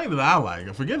 But the thing that I like,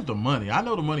 and forget the money. I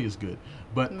know the money is good.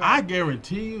 But I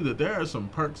guarantee you that there are some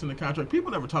perks in the contract.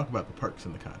 People never talk about the perks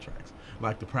in the contracts,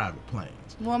 like the private planes.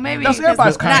 Well, maybe That's because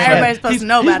everybody's not contract. everybody's supposed to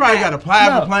know about He's probably that. got a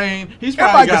private plane. He's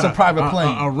Everybody probably gets got a private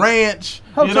plane. A ranch.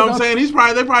 Hold You know on, what I'm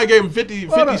saying? They probably gave him 50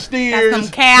 steers. Got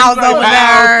some cows He's over like,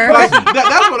 there. That's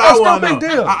what I That's no want to know. big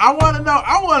deal. I want to know.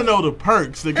 I want to know the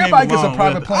perks that Everybody came gets a along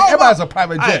private with it. plane. Everybody has a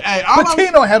private jet. all But I'm-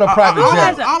 Tino had a private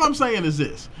jet. All I'm saying is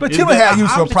this. But is Tino that had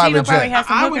used I'm- a private probably jet. has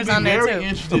some I would hookers be on there, very too.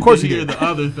 interested Of course to he hear did. the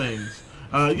other things.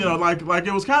 Like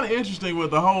it was kind of interesting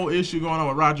with the whole issue going on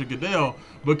with Roger Goodell,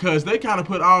 because they kind of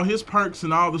put all his perks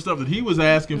and all the stuff that he was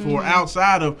asking for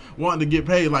outside of wanting to get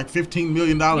paid like $15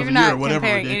 million a You're year not or whatever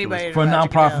comparing ridiculous. anybody to For a Roger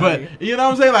nonprofit. Goodell. But you know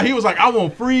what I'm saying? Like he was like, I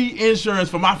want free insurance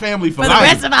for my family for For life. the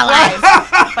rest of my life.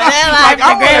 For their life, Like,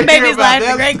 I the wanna hear grandbaby's about life, the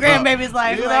that great stuff. grandbaby's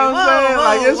life. You know Like, what I'm saying?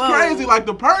 Like it's whoa. crazy. Like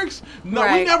the perks. No, we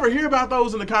Right. never hear about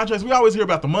those in the contracts. We always hear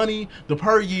about the money, the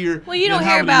per year. Well, you don't and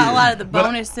how hear many about a years. lot of the But-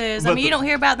 bonuses. but I mean, you don't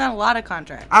hear about that in a lot of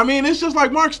contracts. I mean, it's just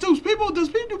like Mark Stoops.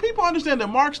 Do people understand that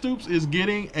Mark Stoops is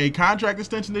getting a contract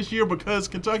extension this year because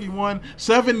Kentucky won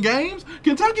 7 games?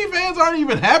 Kentucky fans aren't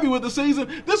even happy with the season.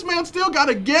 This man still got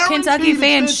a guaranteed Kentucky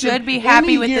fans extension. should be happy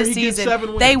Any with year the he gets season. 7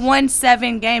 wins. They won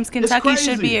 7 games. Kentucky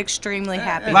should crazy. be extremely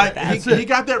happy Like with that. he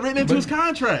got that written into his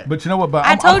contract. But you know what? But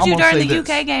I told I'm you gonna during say the this.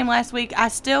 UK game last week, I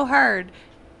still heard,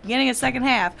 beginning of second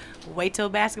half, wait till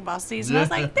basketball season. I was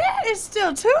like, there is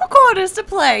still 2 quarters to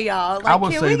play, y'all. I Like, will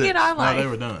can say we this. get our No, life? they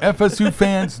were done. FSU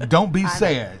fans, don't be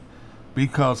sad,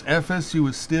 because FSU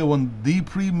is still one of the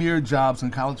premier jobs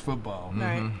in college football.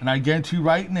 Right. And I guarantee you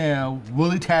right now,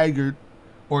 Willie Taggart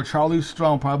or Charlie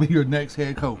Strong probably your next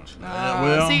head coach.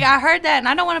 well, See, I heard that, and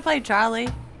I don't want to play Charlie.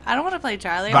 I don't want to play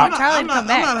Charlie. I But want Charlie I'm to come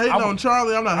not, I'm back. not hating on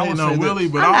Charlie. I'm not I would hating on say this. Willie.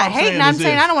 But I'm all not I'm hating. saying I'm is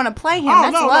saying this. I don't want to play him. Oh,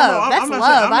 That's no, love. I'm That's not love.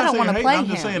 saying- I'm I not don't saying want to hate. play I'm him.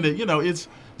 just saying that it's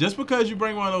just because you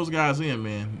bring one of those guys in,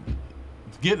 man.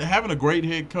 Having a great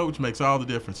head coach makes all the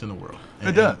difference in the world.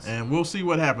 It does. And we'll see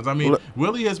what happens. I mean,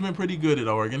 Willie has been pretty good at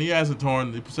Oregon. He hasn't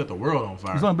set the world on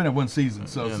fire. He's only been at one season,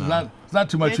 so You it's know. not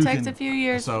too much It you takes can. a few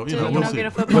years So, to you know, we'll see. get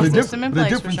a But football the, system in the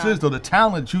place. difference for sure. is, though, the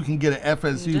talent you can get at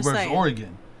FSU Just versus saying.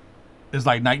 Oregon is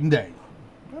like night and day.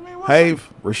 Have,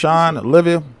 Rashawn,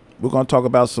 Olivia, we're going to talk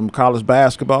about some college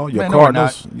basketball. Your Man, no, we're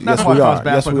Cardinals. not. Not Yes, about we college are. Yes,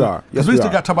 we basketball, are. 'cause Yes, we we still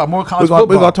are. got to talk about more We're college going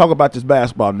football. to talk about this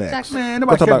basketball next. Man, We'll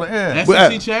nobody talk cares about-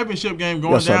 about SEC championship game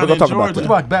going Yes, sir. down We're gonna in talk about Georgia. that. Let's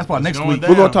talk about basketball It's next going week. down.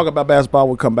 We're going to talk about basketball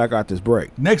when we come back out this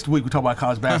break. Next week we talk about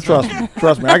college basketball.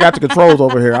 Trust me. I got the controls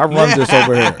over here. I run this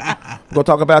over here. We're going to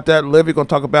talk about that. Olivia going to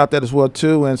talk about that as well,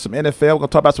 too, and some NFL. We're going to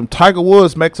talk about some Tiger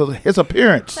Woods makes his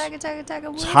appearance. Tiger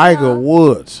Woods. Tiger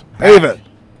Woods. David.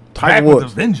 Back Tiger with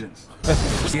Woods. a vengeance.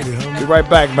 Be right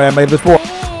back, man. Maybe this sport.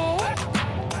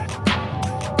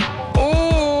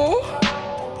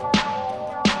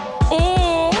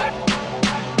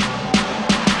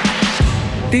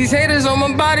 These haters on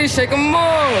my body, shake 'em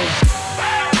off.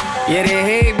 Yeah, they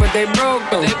hate, but they broke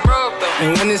them.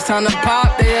 And when it's time to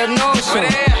pop, they have no show.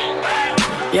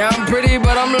 Yeah, I'm pretty,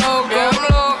 but I'm loco.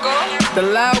 The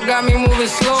loud got me moving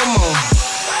slow-mo.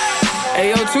 Hey,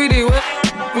 yo, Tweety, what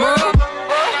up?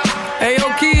 Hey, yo,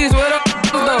 Keys, what up,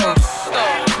 though?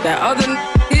 That other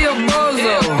he a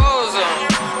bozo.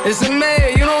 It's a mayor,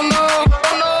 you don't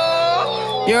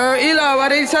know? You heard Eli, why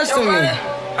they testing me?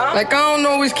 Like I don't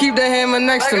always keep the hammer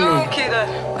next to me.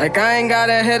 Like I ain't got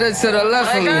a header to the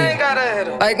left of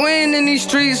me. Like we ain't in these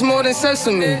streets more than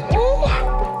sesame.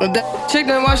 But that chick,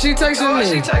 then why she texting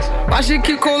me? Why she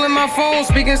keep calling my phone,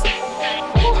 speaking?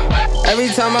 Every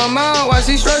time I'm out, why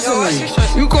she stressing me?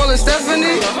 You call it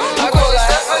Stephanie? I call it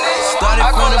Stephanie. Started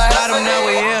from the bottom, now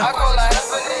we're here.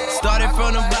 Started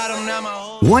from the bottom, now my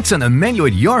whole. What's on the menu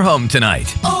at your home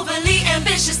tonight? Overly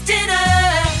ambitious dinner.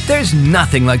 There's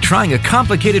nothing like trying a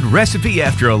complicated recipe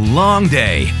after a long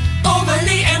day.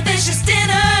 Overly ambitious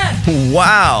dinner.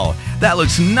 Wow, that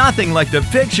looks nothing like the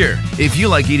picture. If you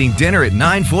like eating dinner at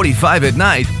 9:45 at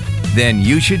night, then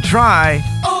you should try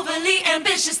Overly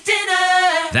ambitious dinner.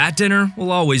 That dinner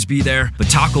will always be there, but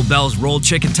Taco Bell's rolled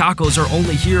chicken tacos are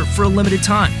only here for a limited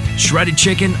time. Shredded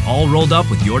chicken, all rolled up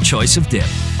with your choice of dip.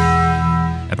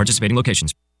 At participating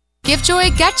locations. Give joy,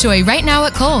 get joy right now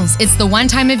at Kohl's. It's the one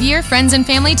time of year friends and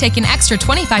family take an extra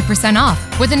 25% off.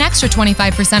 With an extra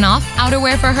 25% off,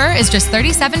 outerwear for her is just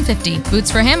 $37.50.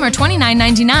 Boots for him are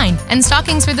 $29.99. And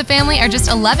stockings for the family are just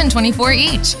 $11.24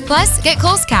 each. Plus, get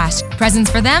Kohl's Cash.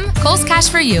 Presents for them, Kohl's Cash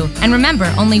for you. And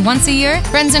remember, only once a year,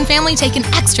 friends and family take an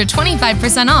extra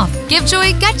 25% off. Give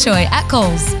joy, get joy at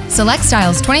Kohl's. Select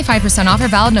styles, 25% off are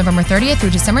valid November 30th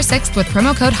through December 6th with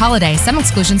promo code HOLIDAY. Some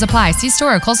exclusions apply. See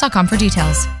store or Kohl's.com for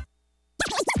details.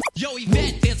 Yo,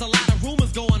 Yvette, there's a lot of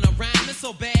rumors going around. It's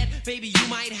so bad, baby, you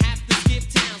might have to skip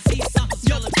town. See something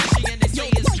smelling fishy and they say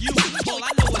it's you. All I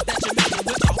know is that you're making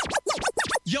with the.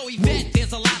 Yo, Yvette,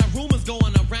 there's a lot of rumors going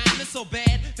around. It's so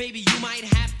bad, baby, you might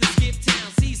have to skip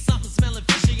town. See something smelling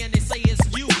fishy and they say it's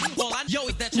you. All I know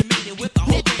is that you made it with the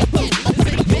whole damn crew.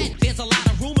 Yvette, there's a lot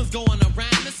of rumors going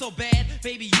around. It's so bad,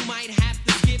 baby, you might have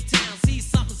to skip town. See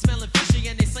something smelling fishy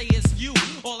and they say it's you.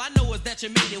 All I know is that you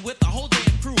made it with the whole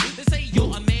damn crew. They say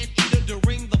you're a man eater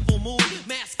during the full moon.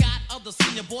 Mascot of the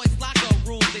senior boys locker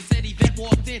room. They said Yvette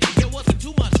walked in, there wasn't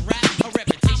too much rap. Her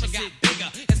reputation got bigger,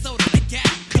 and so did the gap.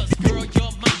 Cause girl,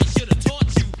 your mama should have taught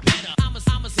you better. I'm a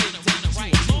sinner when I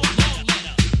write a long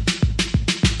letter.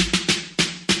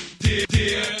 Dear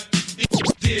Yvette.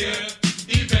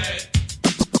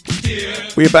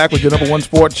 We're back with your number one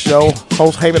sports show.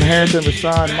 Host Haven Harrington,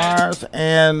 Rashawn Myers,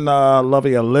 and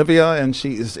lovely Olivia, and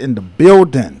she is in the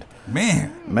building.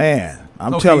 Man,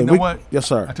 I'm telling you. What? Yes,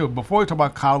 sir. I tell you, before we talk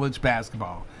about college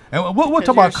basketball, and we'll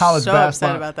talk about college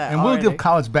basketball, about that and already. we'll give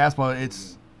college basketball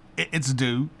its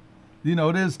due. You know,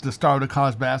 it is the start of the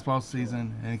college basketball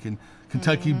season, and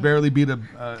Kentucky barely beat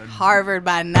Harvard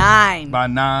by 9. By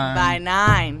 9. By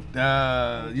 9.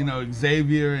 You know,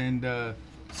 Xavier and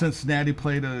Cincinnati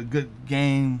played a good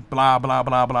game. Blah blah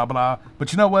blah blah blah.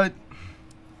 But you know what?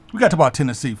 We got to talk about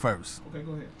Tennessee first. Okay,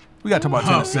 go ahead. We got to talk about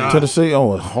Tennessee. Tennessee,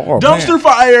 it's horrible. Dumpster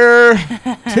fire.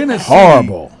 Tennessee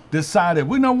horrible. Decided,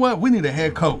 we know what? We need a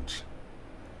head coach.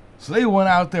 So they went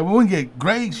out there. We're going to get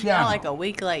Greg Schiano. Not like a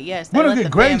week late, yes. We're going to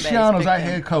get Greg Schiano as our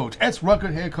head coach. Ex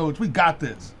Rutgers head coach. We got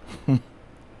this.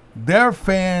 Their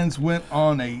fans went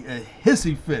on a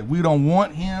hissy fit. We don't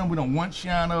want him. We don't want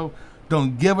Schiano.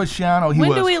 Don't give a Schiano.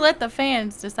 When do we let the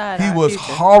fans decide? He our was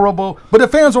future? horrible. But the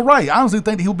fans are right. I honestly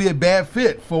think that he would be a bad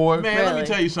fit for Let me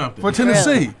tell you something. For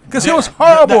Tennessee. Because he was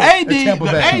horrible. The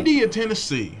AD at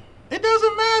Tennessee. It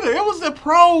doesn't matter. It was the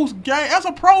pros game. That's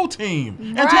a pro team.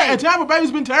 Right. And Tampa Bay's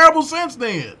been terrible since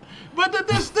then. But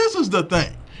this is the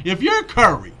thing. If you're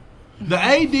Curry, the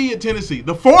AD at Tennessee,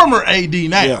 the former AD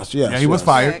now. Yes. Yeah, he was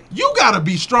fired. You got to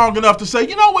be strong enough to say,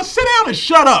 you know what, sit down and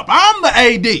shut up. I'm the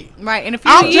AD. Right. In a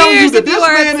few I'm years, telling you that if this you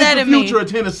are man upset is at the me. future of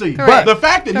Tennessee. Correct. But the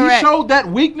fact that he showed that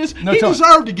weakness, he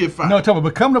deserved to get fired. No, tell me,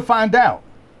 but come to find out,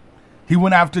 he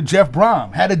went after Jeff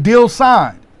Brom, had a deal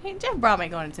signed. Hey, Jeff Brom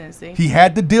ain't going to Tennessee. He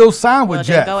had the deal signed with Well,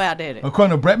 Jeff. didn't go out, did it?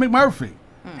 According to Brett McMurphy,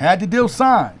 had the deal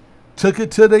signed. Took it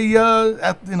to the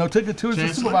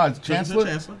his supervisor,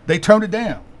 Chancellor. They turned it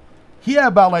down. He had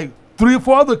about like 3 or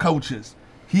 4 other coaches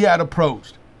he had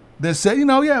approached that said,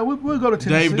 we'll go to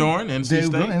Tennessee. Dave Doran, NC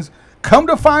State. Come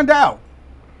to find out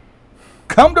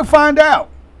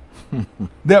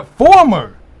that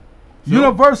former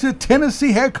University of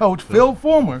Tennessee head coach Phil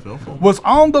Fulmer was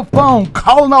on the phone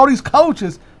calling all these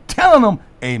coaches, telling them,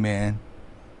 hey, man,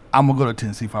 I'm going to go to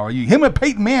Tennessee if I were you. Him and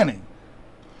Peyton Manning.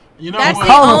 That's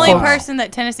the only person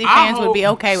that Tennessee fans would be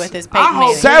okay with is Peyton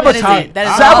Manning.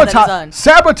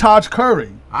 Sabotage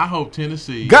Curry. I hope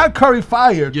Tennessee got Curry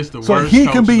fired so he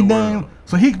can be named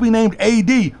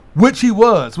AD, which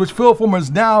Phil Fulmer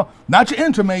is now not your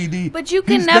interim AD. But you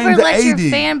can never let your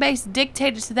fan base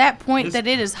dictate it to that point that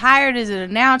it is hired, is it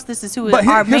announced, this is who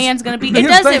our man's going to be. It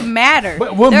doesn't matter.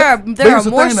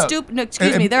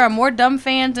 There are more dumb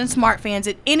fans than smart fans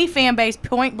at any fan base,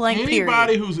 point blank,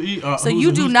 Anybody period. So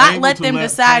you do not let them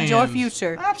decide your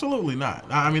future. Absolutely not.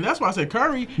 I mean, that's why I said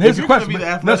Curry, here's if you're going to be the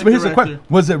athletic here's the director. question.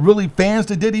 Was it really fans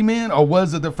that did him in, or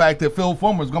was it the fact that Phil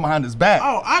Fulmer was going behind his back?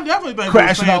 Oh, I definitely think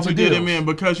crashing fans all who the did him deals. in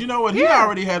because you know what? He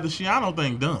already had the Schiano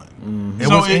thing done. Mm-hmm.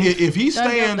 So It was- if he Done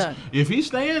deal stands, done. if he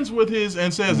stands with his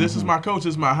and says, "This is my coach,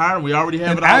 this is my hire," and we already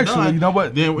have And it all actually, done. you know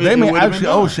what? Then They it may would've been actually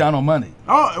done. owe Shiano money.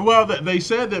 Oh well, they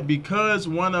said that because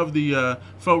one of the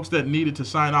folks that needed to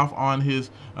sign off on his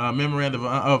memorandum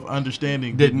of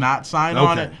understanding did not sign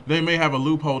on Okay. it, they may have a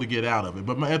loophole to get out of it.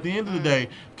 But at the end of the day,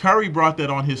 Curry brought that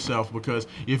on himself because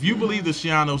if you believe that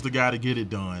Schiano's the guy to get it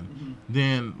done,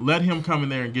 then let him come in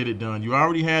there and get it done. You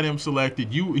already had him selected.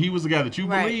 He was the guy that you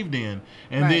believed in,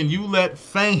 and then you let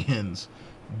fans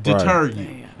deter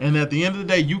you. And at the end of the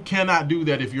day, you cannot do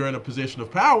that if you're in a position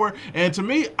of power. And to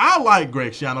me, I like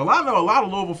Greg Schiano. I know a lot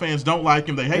of Louisville fans don't like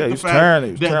him. They hate the he's fact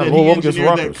tearing that he Louisville against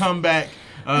engineered that Rutgers. comeback.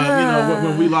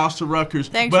 When we lost to Rutgers.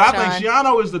 Thanks, but I think Rashawn.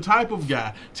 Schiano is the type of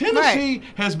guy. Tennessee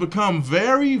has become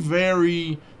very,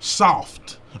 very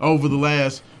soft over the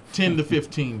last 10 to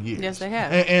 15 years. Yes, they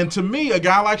have. And to me, a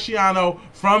guy like Schiano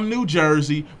from New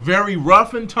Jersey, very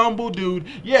rough and tumble dude.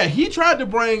 Yeah, he tried to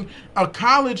bring a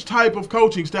college type of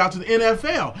coaching style to the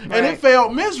NFL, and it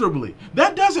failed miserably.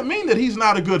 That doesn't mean that he's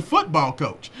not a good football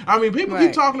coach. I mean, people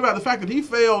keep talking about the fact that he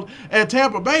failed at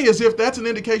Tampa Bay as if that's an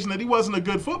indication that he wasn't a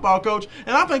good football coach,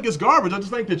 and I think it's garbage. I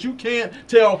just think that you can't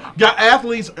tell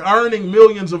athletes earning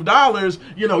millions of dollars,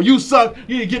 you suck,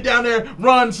 you get down there,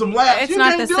 run some laps. It's You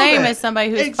not can't the do same that. as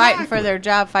somebody who's fighting for their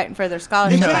job, fighting for their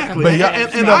scholarship. Exactly. But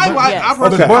And I've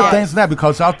heard There's more that. things than that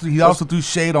because he also threw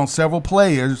shade on several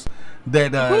players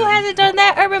that. Who hasn't done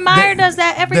that? Urban Meyer does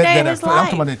that every day in his I'm life.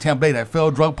 talking about the Tampa Bay that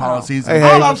failed drug policies.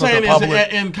 All I'm saying is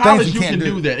in college you can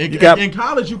do that. In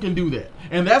college you can do that.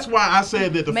 And that's why I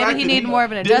said that the Maybe fact he that needed more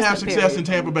of an didn't have adjustment success period.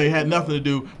 in Tampa Bay had nothing to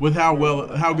do with how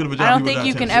good of a job I don't he was think at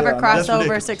you can Tennessee. ever cross That's over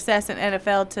ridiculous. success in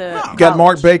NFL to You got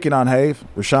Mark Bacon on Have,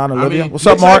 Rashawn Olivia. mean, What's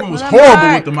up, Nick Mark? Saban was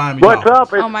horrible with the Miami What's Dolphins.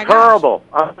 up? It's Oh my gosh. terrible.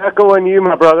 I'm echoing you,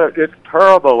 my brother. It's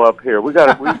terrible up here. We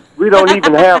don't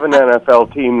even have an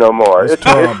NFL team no more. It's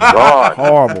gone.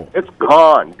 Horrible. It's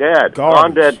gone. Dead.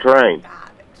 Gone dead train.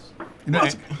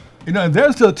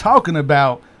 They're still talking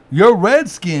about your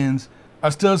Redskins are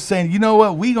still saying, you know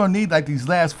what, we gonna need like these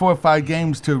last 4 or 5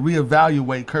 games to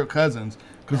reevaluate Kirk Cousins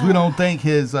because we don't think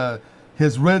his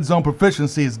red zone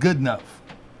proficiency is good enough.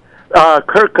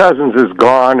 Kirk Cousins is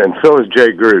gone, and so is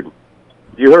Jay Gruden.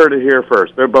 You heard it here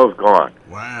first. They're both gone.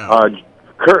 Wow.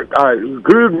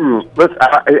 Gruden,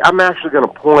 I'm actually going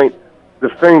to point the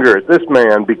finger at this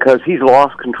man because he's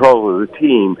lost control of the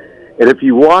team. And if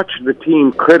you watch the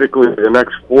team critically the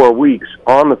next 4 weeks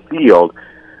on the field,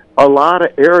 a lot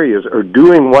of areas are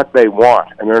doing what they want,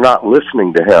 and they're not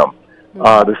listening to him.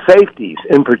 The safeties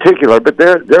in particular, but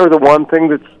they're the one thing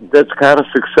that's kind of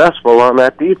successful on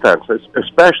that defense,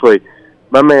 especially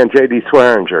my man J.D.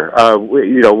 Swearinger.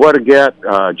 What a get,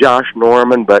 Josh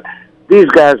Norman, but these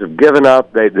guys have given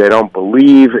up. They don't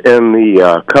believe in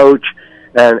the coach,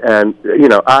 and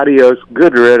adios,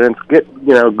 good riddance.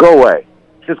 Go away.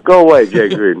 Just go away, Jay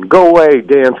Gruden. Go away,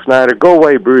 Dan Snyder. Go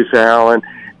away, Bruce Allen.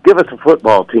 Give us a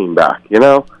football team back.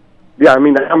 Yeah, I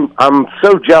mean, I'm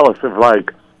so jealous of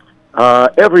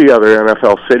every other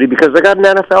NFL city because they got an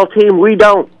NFL team. We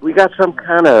don't. We got some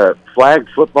kind of flag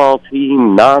football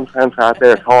team nonsense out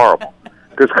there. It's horrible.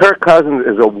 Because Kirk Cousins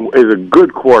is a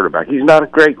good quarterback. He's not a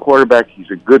great quarterback. He's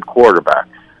a good quarterback.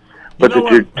 But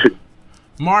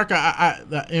Mark, I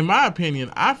in my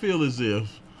opinion, I feel as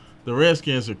if the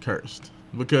Redskins are cursed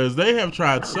because they have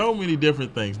tried so many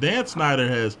different things. Dan Snyder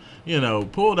has,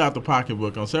 pulled out the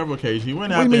pocketbook on several occasions. He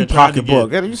went out there and tried to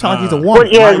get, You sound like he's a woman.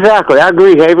 yeah, exactly. I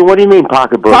agree, Haven. What do you mean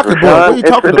pocketbook? Pocketbook? What are you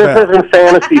talking about? This isn't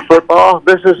fantasy football.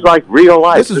 This is like real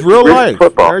life. This is real life.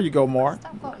 Football. There you go, Mark.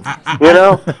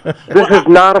 This is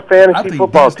not a fantasy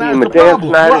football team. And Dan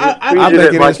Snyder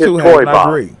treated it like his toy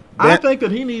box. I think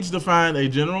that he needs to find a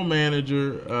general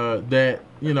manager that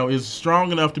is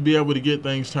strong enough to be able to get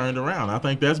things turned around. I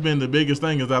think that's been the biggest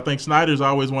thing. Is I think Snyder's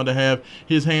always wanted to have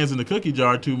his hands in the cookie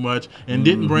jar too much and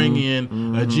didn't bring in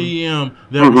a GM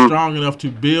that was strong enough to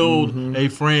build a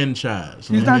franchise.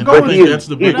 He's And not I going think to. that's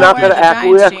the He's biggest not thing. going to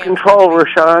acquiesce control,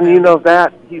 Rashawn. You know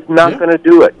that. He's not going to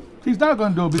do it. He's not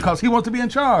going to do it because he wants to be in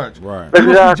charge. Right. He wants to be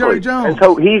Exactly. Jerry Jones. And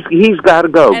so he's got to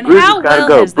go. And Gruden's how got to well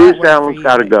go. has that Bruce worked Allen's for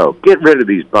got to you? go. Get rid of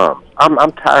these bums.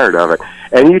 I'm tired of it.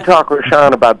 And you talk,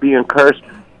 Rashawn, about being cursed.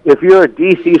 If you're a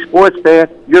DC sports fan,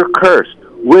 you're cursed.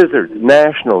 Wizards,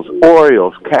 Nationals,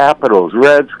 Orioles, Capitals,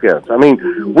 Redskins. I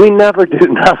mean, we never do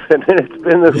nothing, and it's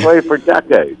been this way for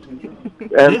decades.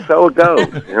 And so it goes,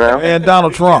 And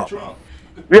Donald Trump.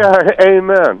 Yeah,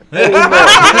 amen. Amen. He ain't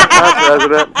my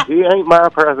president. He ain't my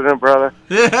president, brother.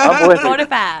 I'm with you.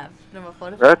 45. Number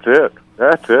 45.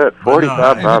 That's it.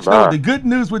 45, bye-bye. The good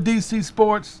news with DC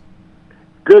sports,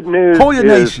 Good news Hoya is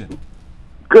Nation.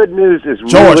 Good news is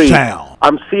Georgetown.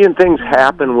 I'm seeing things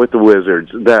happen with the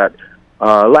Wizards that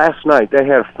last night they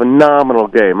had a phenomenal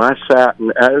game. I sat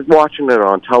and I was watching it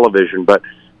on television, but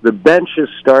the bench is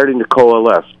starting to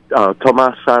coalesce.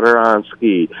 Tomas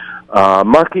Satoransky,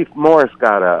 Markieff Morris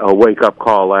got a wake-up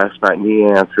call last night, and he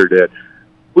answered it.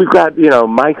 We've got,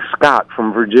 Mike Scott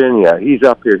from Virginia. He's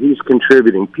up here. He's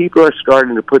contributing. People are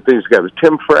starting to put things together.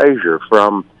 Tim Frazier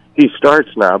he starts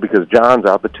now because John's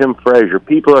out, but Tim Frazier.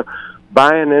 People are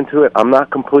buying into it. I'm not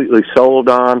completely sold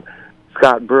on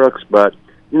Scott Brooks, but,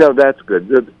 that's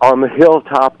good. On the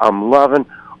hilltop, I'm loving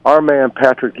our man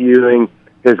Patrick Ewing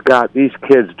has got these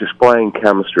kids displaying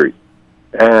chemistry.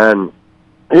 And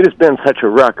it has been such a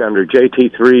wreck under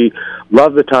JT3.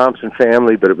 Love the Thompson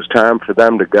family, but it was time for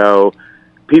them to go.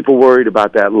 People worried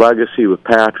about that legacy with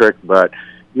Patrick, but,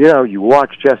 you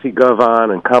watch Jesse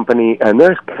Govan and company, and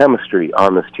there's chemistry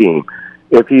on this team.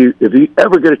 If you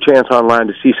ever get a chance online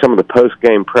to see some of the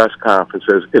post-game press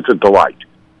conferences, it's a delight.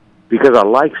 Because I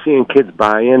like seeing kids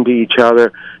buy into each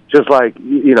other, just like,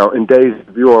 in days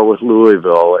of yore with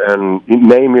Louisville, and you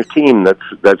name your team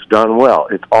that's done well.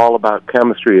 It's all about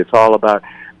chemistry. It's all about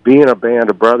being a band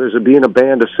of brothers and being a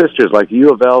band of sisters, like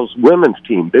U of L's women's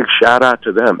team. Big shout-out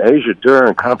to them. Asia Durr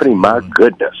and company, my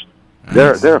goodness.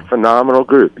 They're a phenomenal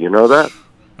group. You know that?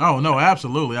 Oh, no,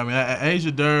 absolutely. I mean,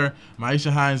 Asia Durr,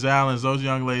 Maisha Hines-Allens, those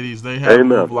young ladies, they have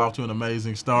moved off to an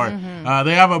amazing start. Mm-hmm.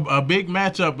 They have a big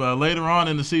matchup later on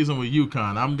in the season with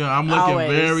UConn. I'm looking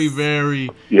very, very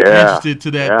interested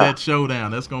to that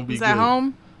showdown. That's going to be good. Is that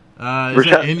home? It's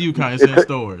in UConn. It's in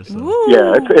Stores. So.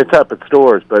 Yeah, it's up at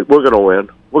Stores, but we're going to win.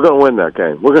 We're going to win that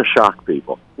game. We're going to shock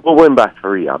people. We'll win by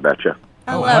 3, I bet you.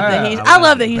 I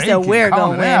love that he said we're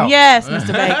going to win. Yes,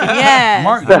 Mr. Bacon. Yes.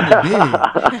 Mark,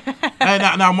 hey,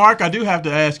 now, Mark, I do have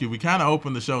to ask you. We kind of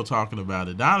opened the show talking about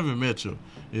it. Donovan Mitchell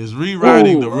is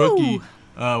rewriting the rookie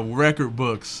record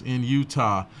books in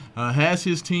Utah. Has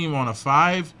his team on a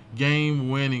 5-game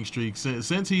winning streak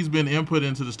since he's been input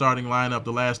into the starting lineup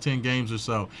the last 10 games or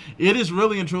so. It has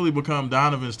really and truly become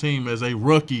Donovan's team as a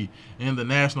rookie in the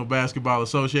National Basketball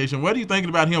Association. What are you thinking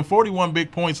about him? 41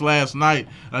 big points last night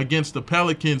against the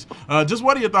Pelicans. Just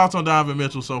what are your thoughts on Donovan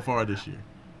Mitchell so far this year?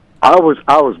 I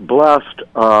was blessed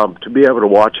to be able to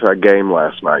watch that game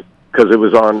last night because it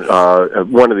was on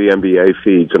one of the NBA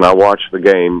feeds, and I watched the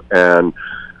game. And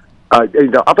I'm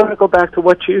going to go back to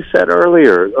what you said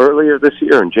earlier this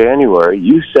year in January.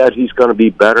 You said he's going to be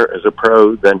better as a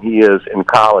pro than he is in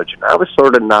college, and I was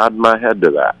sort of nodding my head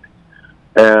to that.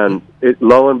 And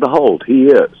lo and behold, he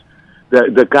is.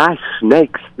 The guy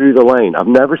snakes through the lane. I've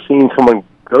never seen someone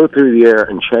go through the air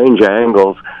and change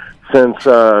angles since,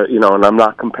 and I'm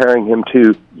not comparing him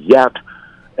to yet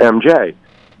MJ,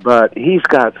 but he's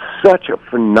got such a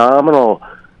phenomenal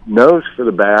nose for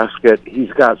the basket.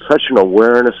 He's got such an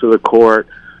awareness of the court.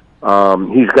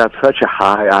 He's got such a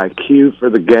high IQ for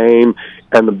the game.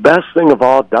 And the best thing of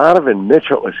all, Donovan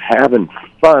Mitchell is having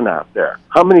fun out there.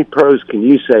 How many pros can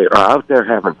you say are out there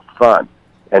having fun?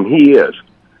 And he is.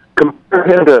 Compare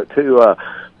him to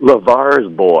LeVar's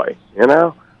boy,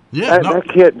 Yeah,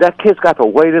 that kid's got the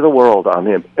weight of the world on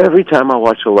him. Every time I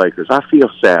watch the Lakers, I feel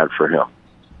sad for him.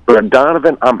 But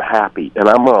Donovan, I'm happy. And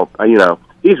I'm going to,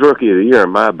 he's Rookie of the Year in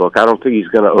my book. I don't think he's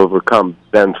going to overcome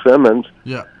Ben Simmons.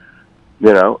 Yeah.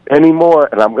 Anymore,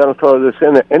 and I'm going to throw this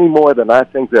in there, any more than I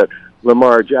think that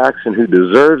Lamar Jackson, who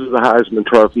deserves the Heisman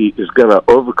Trophy, is going to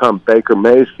overcome Baker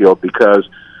Mayfield because,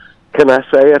 can I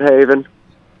say it, Haven?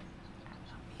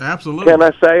 Absolutely. Can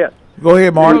I say it? Go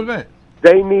ahead, Mark.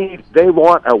 They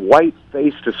want a white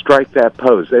face to strike that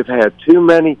pose. They've had too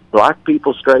many black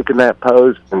people striking that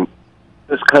pose, and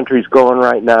this country's going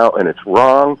right now, and it's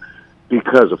wrong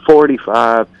because of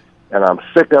 45, and I'm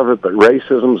sick of it, but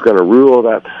racism's going to rule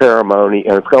that ceremony,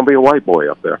 and it's going to be a white boy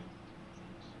up there.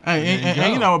 Hey,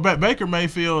 and Baker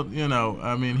Mayfield,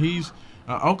 he's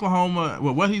Oklahoma,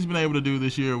 what he's been able to do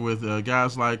this year with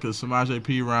guys like Samaje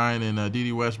Perine and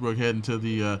D.D. Westbrook heading to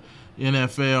the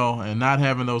NFL and not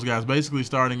having those guys basically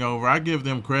starting over, I give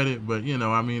them credit, but,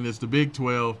 it's the Big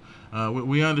 12.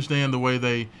 We understand the way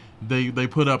they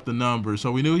put up the numbers.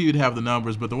 So we knew he would have the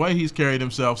numbers, but the way he's carried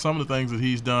himself, some of the things that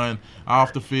he's done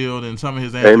off the field and some of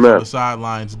his answers on the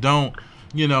sidelines don't,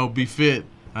 befit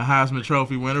a Heisman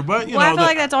Trophy winner. But, I feel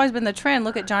like that's always been the trend.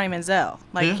 Look at Johnny Manziel.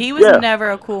 He was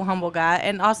never a cool, humble guy.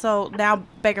 And also now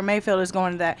Baker Mayfield is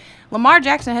going to that. Lamar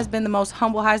Jackson has been the most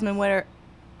humble Heisman winner,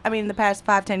 in the past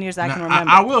 5-10 years I can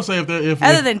remember. I will say if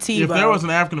there was an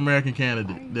African-American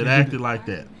candidate that acted like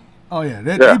that. Oh, yeah.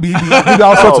 He'd be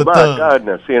all sorts of thugs. Oh, my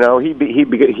goodness.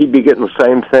 He'd be getting the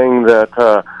same thing that,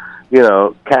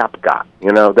 Cap got.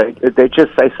 They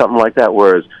just say something like that,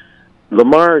 whereas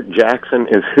Lamar Jackson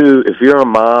is who, if you're a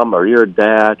mom or you're a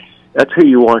dad that's who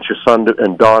you want your son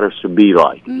and daughters to be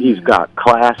like. He's got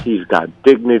class, he's got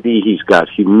dignity, he's got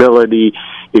humility,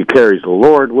 he carries the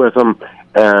Lord with him,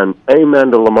 and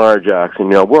amen to Lamar Jackson.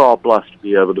 You know, we're all blessed to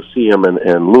be able to see him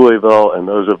in Louisville, and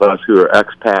those of us who are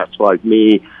expats like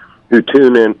me who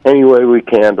tune in any way we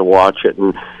can to watch it.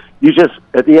 And you just,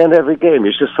 at the end of every game,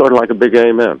 it's just sort of like a big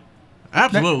amen.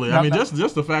 Absolutely. I mean,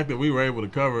 just the fact that we were able to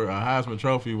cover a Heisman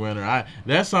Trophy winner,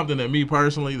 that's something that me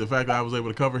personally, the fact that I was able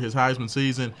to cover his Heisman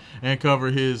season and cover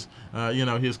his,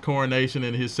 his coronation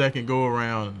and his second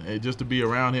go-around, just to be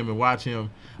around him and watch him.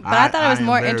 But I thought it was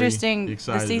more interesting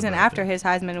the season after his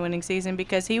Heisman winning season,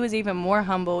 because he was even more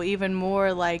humble, even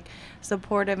more, like,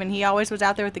 supportive, and he always was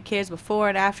out there with the kids before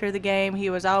and after the game. He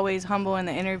was always humble in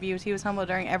the interviews. He was humble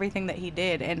during everything that he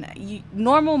did. And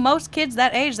most kids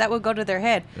that age, that would go to their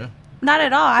head. Yeah. Not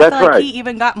at all. I feel like he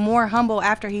even got more humble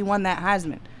after he won that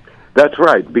Heisman. That's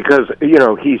right, because, you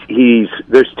know, he's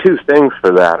there's two things for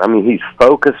that. I mean, he's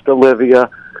focused, Olivia,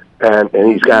 and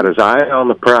he's got his eye on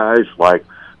the prize like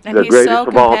the greatest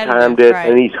of all time did,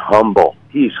 and he's humble.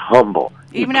 He's humble.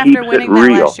 Even after winning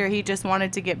that last year, he just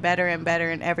wanted to get better and better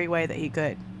in every way that he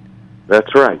could.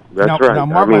 That's right. That's right. Now,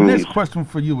 Mark, my next question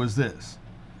for you is this.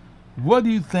 What do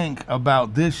you think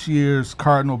about this year's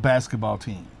Cardinal basketball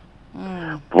team?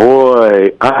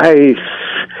 Boy,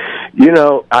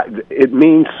 it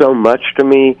means so much to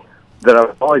me that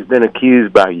I've always been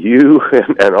accused by you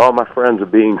and all my friends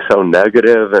of being so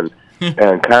negative and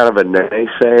kind of a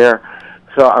naysayer.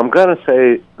 So I'm going to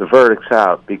say the verdict's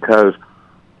out, because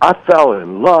I fell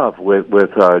in love with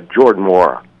Jordan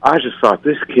Nwora. I just thought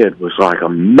this kid was like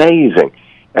amazing.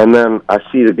 And then I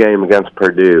see the game against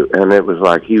Purdue, and it was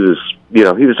like he was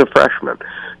a freshman.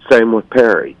 Same with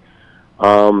Perry.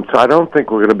 So I don't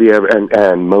think we're going to be able.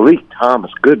 And Malik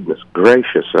Thomas, goodness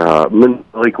gracious,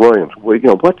 Malik Williams.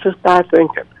 What's this guy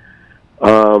thinking?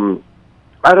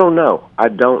 I don't know.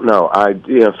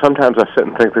 Sometimes I sit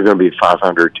and think they're going to be a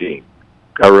 500 team.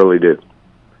 I really do.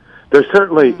 There's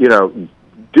certainly,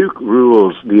 Duke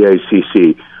rules the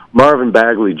ACC. Marvin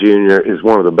Bagley Jr. is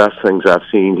one of the best things I've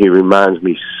seen. He reminds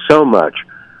me so much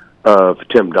of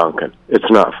Tim Duncan. It's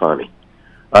not funny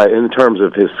in terms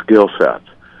of his skill sets.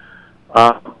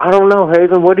 I don't know,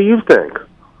 Haven. What do you think?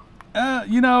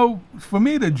 For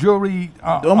me, the jury.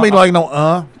 Don't be like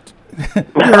no. You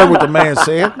heard what the man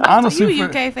said. Honestly, you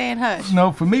UK fan, hush.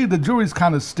 No, for me, the jury's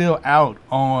kind of still out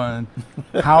on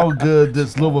how good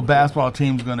this Louisville basketball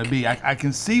team is going to be. I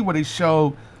can see where they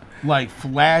show like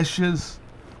flashes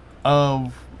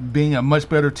of being a much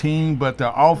better team, but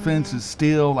their offense is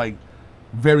still like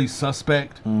very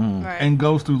suspect and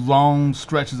goes through long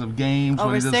stretches of games.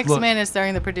 Over 6 minutes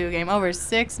during the Purdue game. Over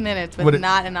 6 minutes with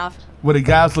not enough. Where the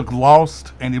guys look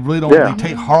lost and they really don't really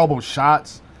take horrible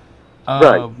shots.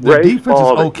 Right. The defense is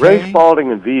okay. Ray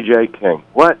Spalding and V.J. King.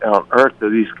 What on earth do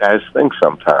these guys think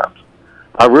sometimes?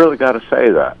 I really got to say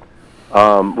that.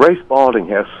 Ray Spalding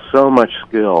has so much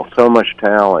skill, so much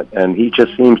talent, and he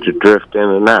just seems to drift in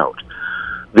and out.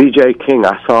 V.J. King,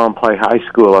 I saw him play high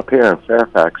school up here in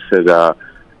Fairfax at,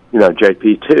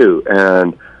 JP2,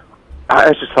 and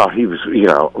I just thought he was,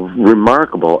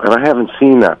 remarkable, and I haven't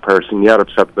seen that person yet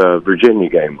except the Virginia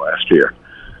game last year.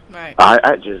 Right.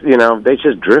 I just, they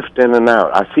just drift in and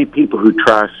out. I see people who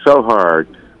try so hard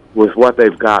with what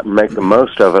they've got and make the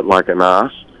most of it like an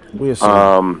Nas.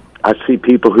 I see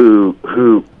people who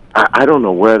I don't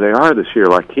know where they are this year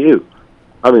like you.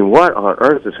 I mean, what on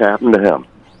earth has happened to him?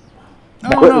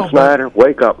 Quentin Snyder,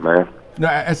 wake up, man.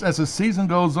 As the season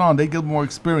goes on, they get more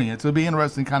experience. It'll be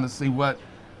interesting to kind of see what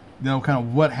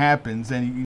happens.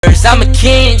 And I'm a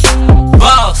king,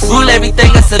 boss, rule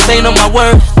everything. I said, ain't on my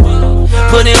word.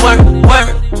 Put in work.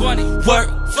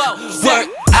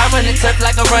 I run the turf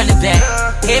like a running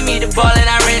back. Hit me the ball and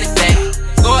I ran it back.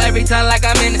 Score every time like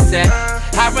I'm in the set.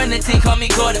 I run the team, call me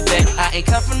quarterback. I ain't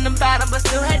come from the bottom, but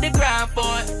still had to grind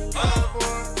for it.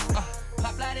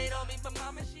 Pop light it on me, but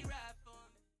mama, she ride.